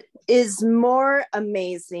 What is more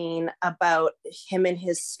amazing about him and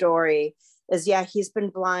his story is, yeah, he's been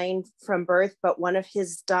blind from birth, but one of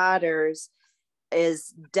his daughters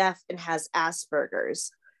is deaf and has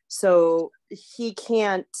Asperger's. So he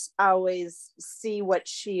can't always see what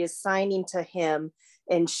she is signing to him.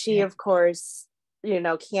 And she, of course, you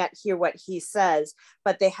know, can't hear what he says,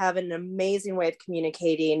 but they have an amazing way of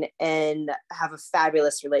communicating and have a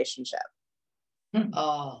fabulous relationship.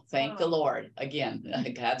 Oh, thank the Lord. Again,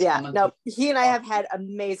 God's coming. No, he and I have had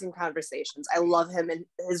amazing conversations. I love him, and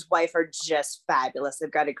his wife are just fabulous.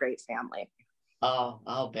 They've got a great family. Oh,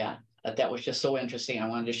 I'll bet. That was just so interesting. I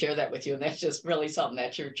wanted to share that with you. And that's just really something.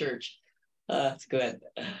 That's your church. That's good.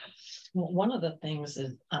 Well, one of the things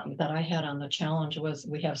is, that I had on the challenge was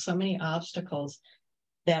we have so many obstacles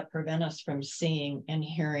that prevent us from seeing and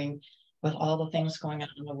hearing with all the things going on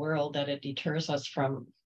in the world, that it deters us from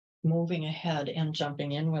moving ahead and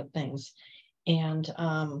jumping in with things. And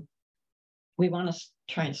we want to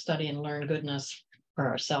try and study and learn goodness for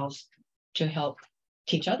ourselves to help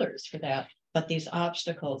teach others for that. But these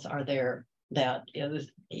obstacles are there, that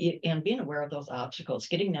is, and being aware of those obstacles,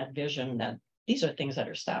 getting that vision that these are things that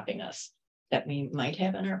are stopping us that we might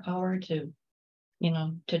have in our power to, you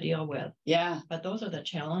know, to deal with. Yeah. But those are the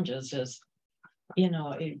challenges, is, you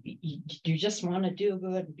know, you just want to do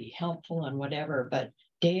good and be helpful and whatever, but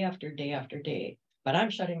day after day after day. But I'm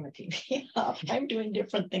shutting the TV off. I'm doing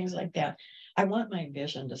different things like that. I want my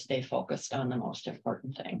vision to stay focused on the most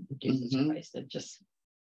important thing, Jesus Christ. It just,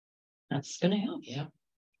 that's going to help. Yeah.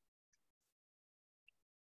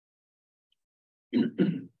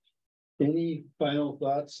 Any final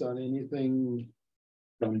thoughts on anything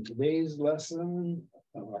from today's lesson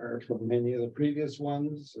or from any of the previous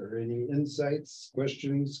ones, or any insights,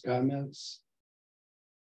 questions, comments?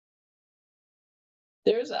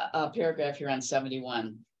 There's a paragraph here on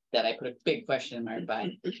 71 that I put a big question mark by.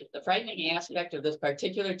 The frightening aspect of this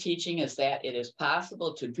particular teaching is that it is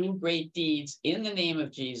possible to do great deeds in the name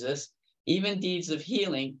of Jesus, even deeds of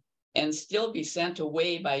healing, and still be sent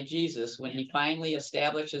away by Jesus when he finally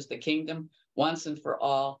establishes the kingdom once and for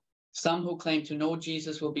all. Some who claim to know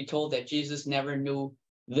Jesus will be told that Jesus never knew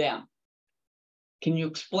them. Can you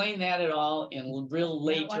explain that at all in real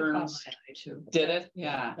lay terms? Did it?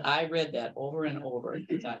 Yeah, I read that over and over.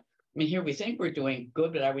 I thought, I mean, here we think we're doing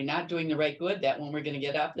good, but are we not doing the right good? That when we're going to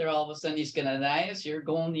get up there, all of a sudden he's going to deny us. You're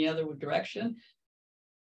going the other direction.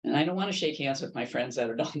 And I don't want to shake hands with my friends that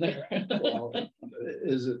are down there. Well,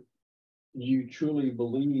 is it, you truly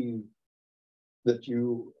believe that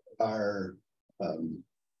you are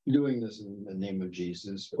doing this in the name of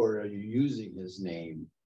Jesus, or are you using his name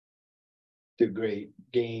to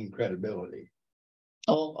gain credibility?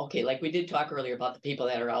 Oh, okay. Like we did talk earlier about the people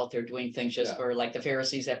that are out there doing things just for, like the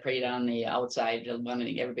Pharisees that prayed on the outside,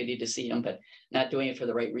 wanting everybody to see them, but not doing it for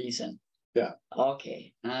the right reason. Yeah.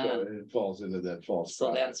 Okay. So it falls into that false.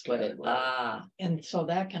 So that's what it, And so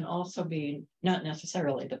that can also be not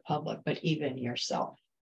necessarily the public, but even yourself.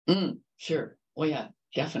 Sure. Oh yeah,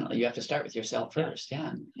 definitely. You have to start with yourself first.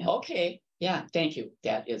 Yeah. Okay. Yeah. Thank you.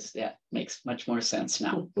 That makes much more sense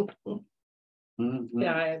now.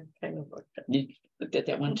 Yeah, I kind of looked at You looked at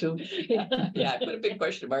that one too? Yeah, I put a big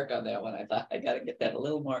question mark on that one. I thought I got to get that a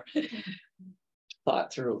little more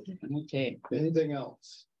thought through. Okay. Anything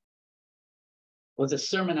else? Well, the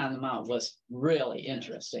Sermon on the Mount was really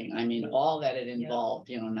interesting. I mean, all that it involved,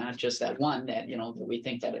 you know, not just that one that, you know, we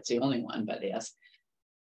think that it's the only one, but yes.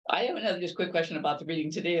 I have another just quick question about the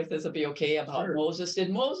reading today, if this will be okay, about Sure. Moses. Did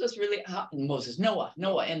Moses really,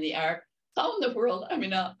 Noah and the ark, how in the world, I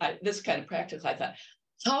mean, this is kind of practical, I thought.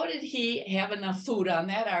 How did he have enough food on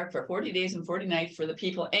that ark for 40 days and 40 nights for the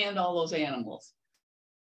people and all those animals?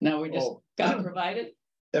 Now we just God provided?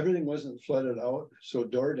 Everything wasn't flooded out, so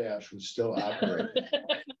DoorDash was still operating.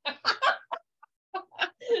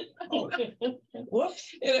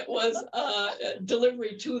 Whoops, and it was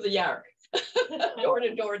delivery to the ark. Door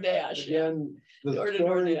to door dash. Again, the Door to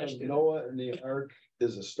story DoorDash, of dude. Noah and the ark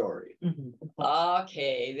is a story.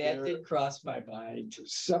 Okay, that There- did cross my mind.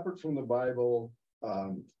 Separate from the Bible,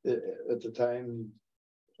 at the time,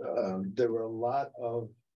 there were a lot of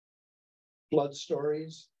flood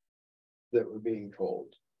stories that were being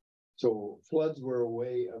told. So floods were a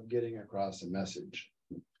way of getting across a message.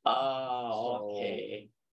 Oh, So- okay.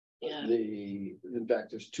 Yeah. In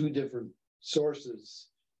fact, there's two different sources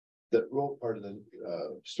that wrote part of the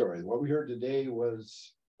story. What we heard today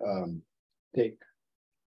was take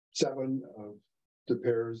 7 of the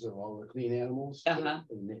pairs of all the clean animals. Uh-huh.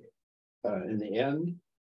 In the end,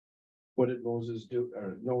 what did Moses do,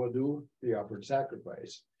 or Noah do? He offered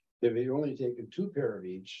sacrifice. If he'd only taken 2 pair of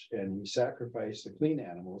each and he sacrificed the clean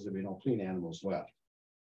animals, there'd be no clean animals left.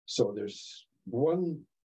 So there's one,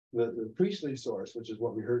 the priestly source, which is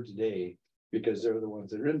what we heard today, because they're the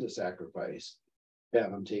ones that are into sacrifice,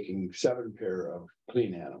 have them taking 7 pair of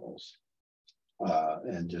clean animals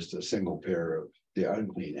and just a single pair of the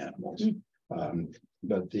unclean animals. But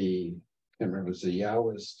I can't remember if it's the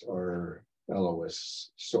Yahwist or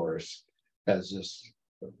Elohist source has just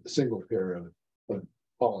a single pair of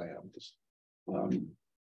all animals.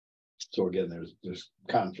 So again, there's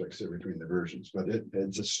conflicts there between the versions, but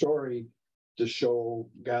it's a story to show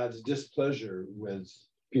God's displeasure with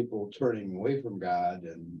people turning away from God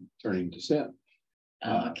and turning to sin.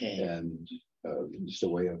 Okay. And just a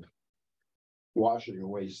way of washing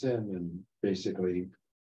away sin and basically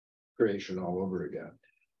creation all over again.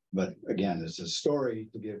 But again, it's a story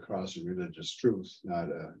to get across a religious truth, not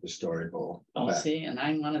a historical Oh, fact. see, and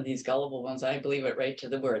I'm one of these gullible ones. I believe it right to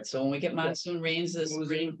the word. So when we get monsoon rains this What was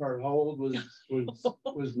the spring, other part? How old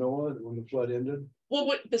was Noah when the flood ended? well,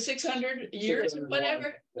 what, the 600 years or 600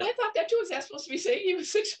 whatever. yeah. I thought that too. Was that supposed to be saying he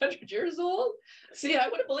was 600 years old? See, I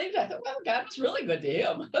would have believed that. I thought, well, God was really good to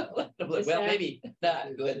him. Well, that- maybe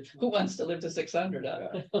not good. Who wants to live to 600? Yeah.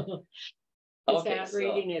 Is Okay, that so-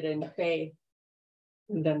 reading it in faith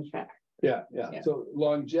and then fact? Yeah. Yeah. So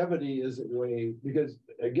longevity is a way, because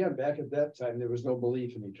again, back at that time, there was no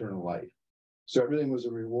belief in eternal life. So everything was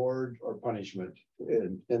a reward or punishment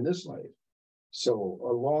in this life. So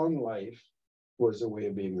a long life was a way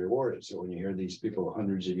of being rewarded. So when you hear these people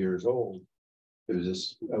hundreds of years old, it was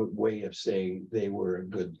just a way of saying they were a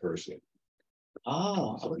good person.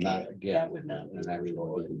 Oh, So okay. not again, That would not be an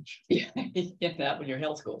actual age. Yeah, yeah, that when your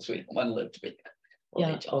health goes sweet, one lived to be.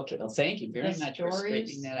 Yeah. Okay, well, thank you very The much for straightening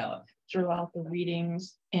stories- that out. Throughout the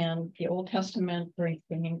readings and the Old Testament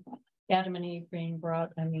bringing Adam and Eve being brought,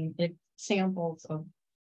 I mean, examples of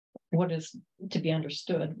what is to be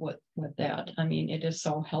understood with that. I mean, it is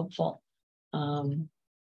so helpful.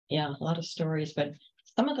 Yeah, a lot of stories, but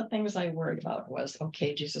some of the things I worried about was,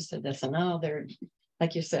 okay, Jesus said this, and now they're,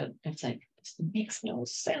 like you said, it's like, this makes no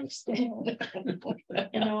sense. You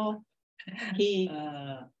know, he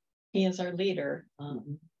is our leader.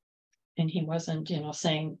 And he wasn't,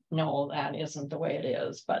 saying, no, that isn't the way it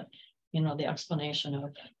is, but, the explanation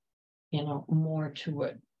of, more to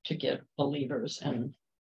it to get believers and,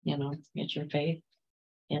 get your faith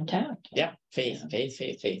intact. Yeah, faith.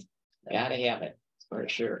 Gotta have it for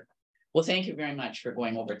sure. Well, thank you very much for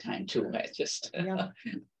going over time too. I just. Yeah.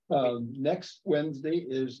 Next Wednesday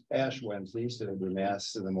is Ash Wednesday, so it'll be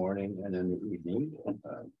mass in the morning and in the evening,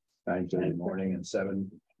 9:30 in the morning and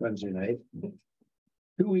 7 Wednesday night.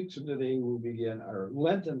 2 weeks from today, we'll begin our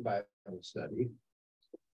Lenten Bible study.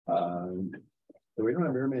 So we don't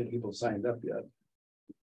have very many people signed up yet.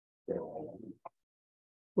 So,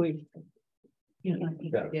 We, I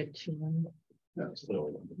think I did too. that's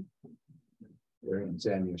little. Aaron and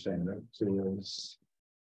Sandy are signed up. So there's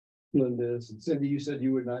Linda's and Cindy, you said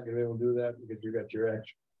you were not gonna be able to do that because you got your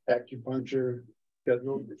acupuncture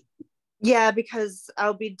scheduled. Yeah, because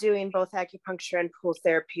I'll be doing both acupuncture and pool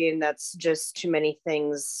therapy, and that's just too many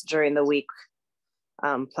things during the week,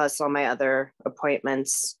 plus all my other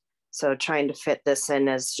appointments. So trying to fit this in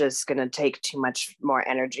is just going to take too much more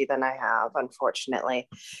energy than I have, unfortunately.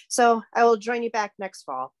 So I will join you back next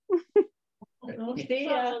fall. See,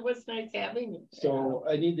 it was nice having you. So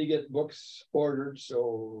I need to get books ordered,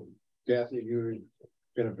 so Kathy, you're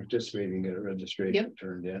gonna participate and get a registration Yep.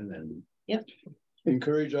 turned in and. Yep.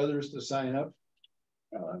 Encourage others to sign up.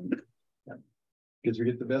 Because we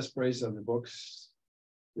get the best price on the books.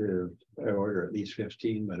 I order at least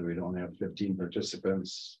 15, but if we don't have 15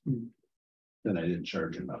 participants. Then I didn't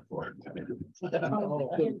charge enough for it. So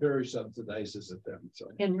very subsidizes it then, so.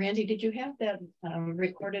 And Randy, did you have that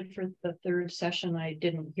recorded for the third session? I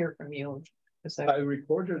didn't hear from you. I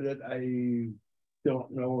recorded it. I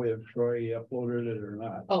don't know if Troy uploaded it or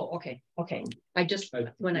not. Oh, okay, okay. I just, I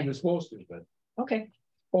was supposed to, but. okay.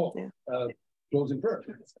 Oh, Yeah. closing prayer.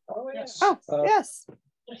 Oh, yes. Oh, yes.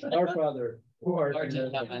 Our Father, who art Art in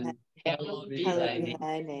in heaven, heaven, hallowed be Hallowed thy be name.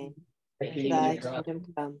 thy name. thy Thy kingdom come,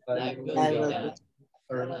 kingdom come. Thy will Thy be will done.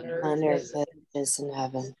 on earth as it is in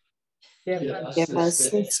heaven. Give Give us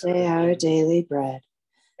this day our daily bread,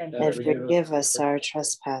 and and forgive us our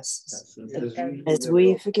trespasses, as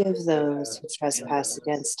we forgive those who trespass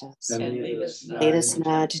against us. and Lead us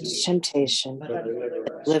not into temptation, but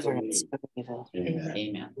deliver us from evil. Amen.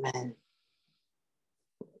 Amen. Amen.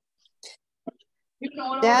 You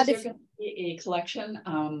know, Dad, there's gonna be a collection,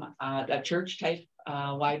 a church type,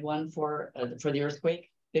 wide one for the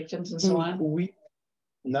earthquake victims and so on. We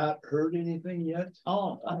not heard anything yet.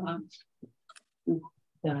 Oh,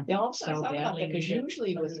 yeah, also, I thought about that, because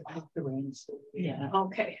usually with, yeah,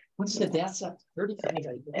 Okay. what's the deaths up? 35.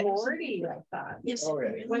 40, I thought. Yes. Oh,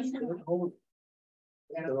 yeah. Wasn't it?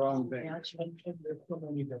 The wrong thing.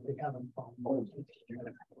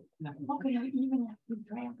 Okay, I even have to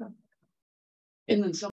track them. And then some.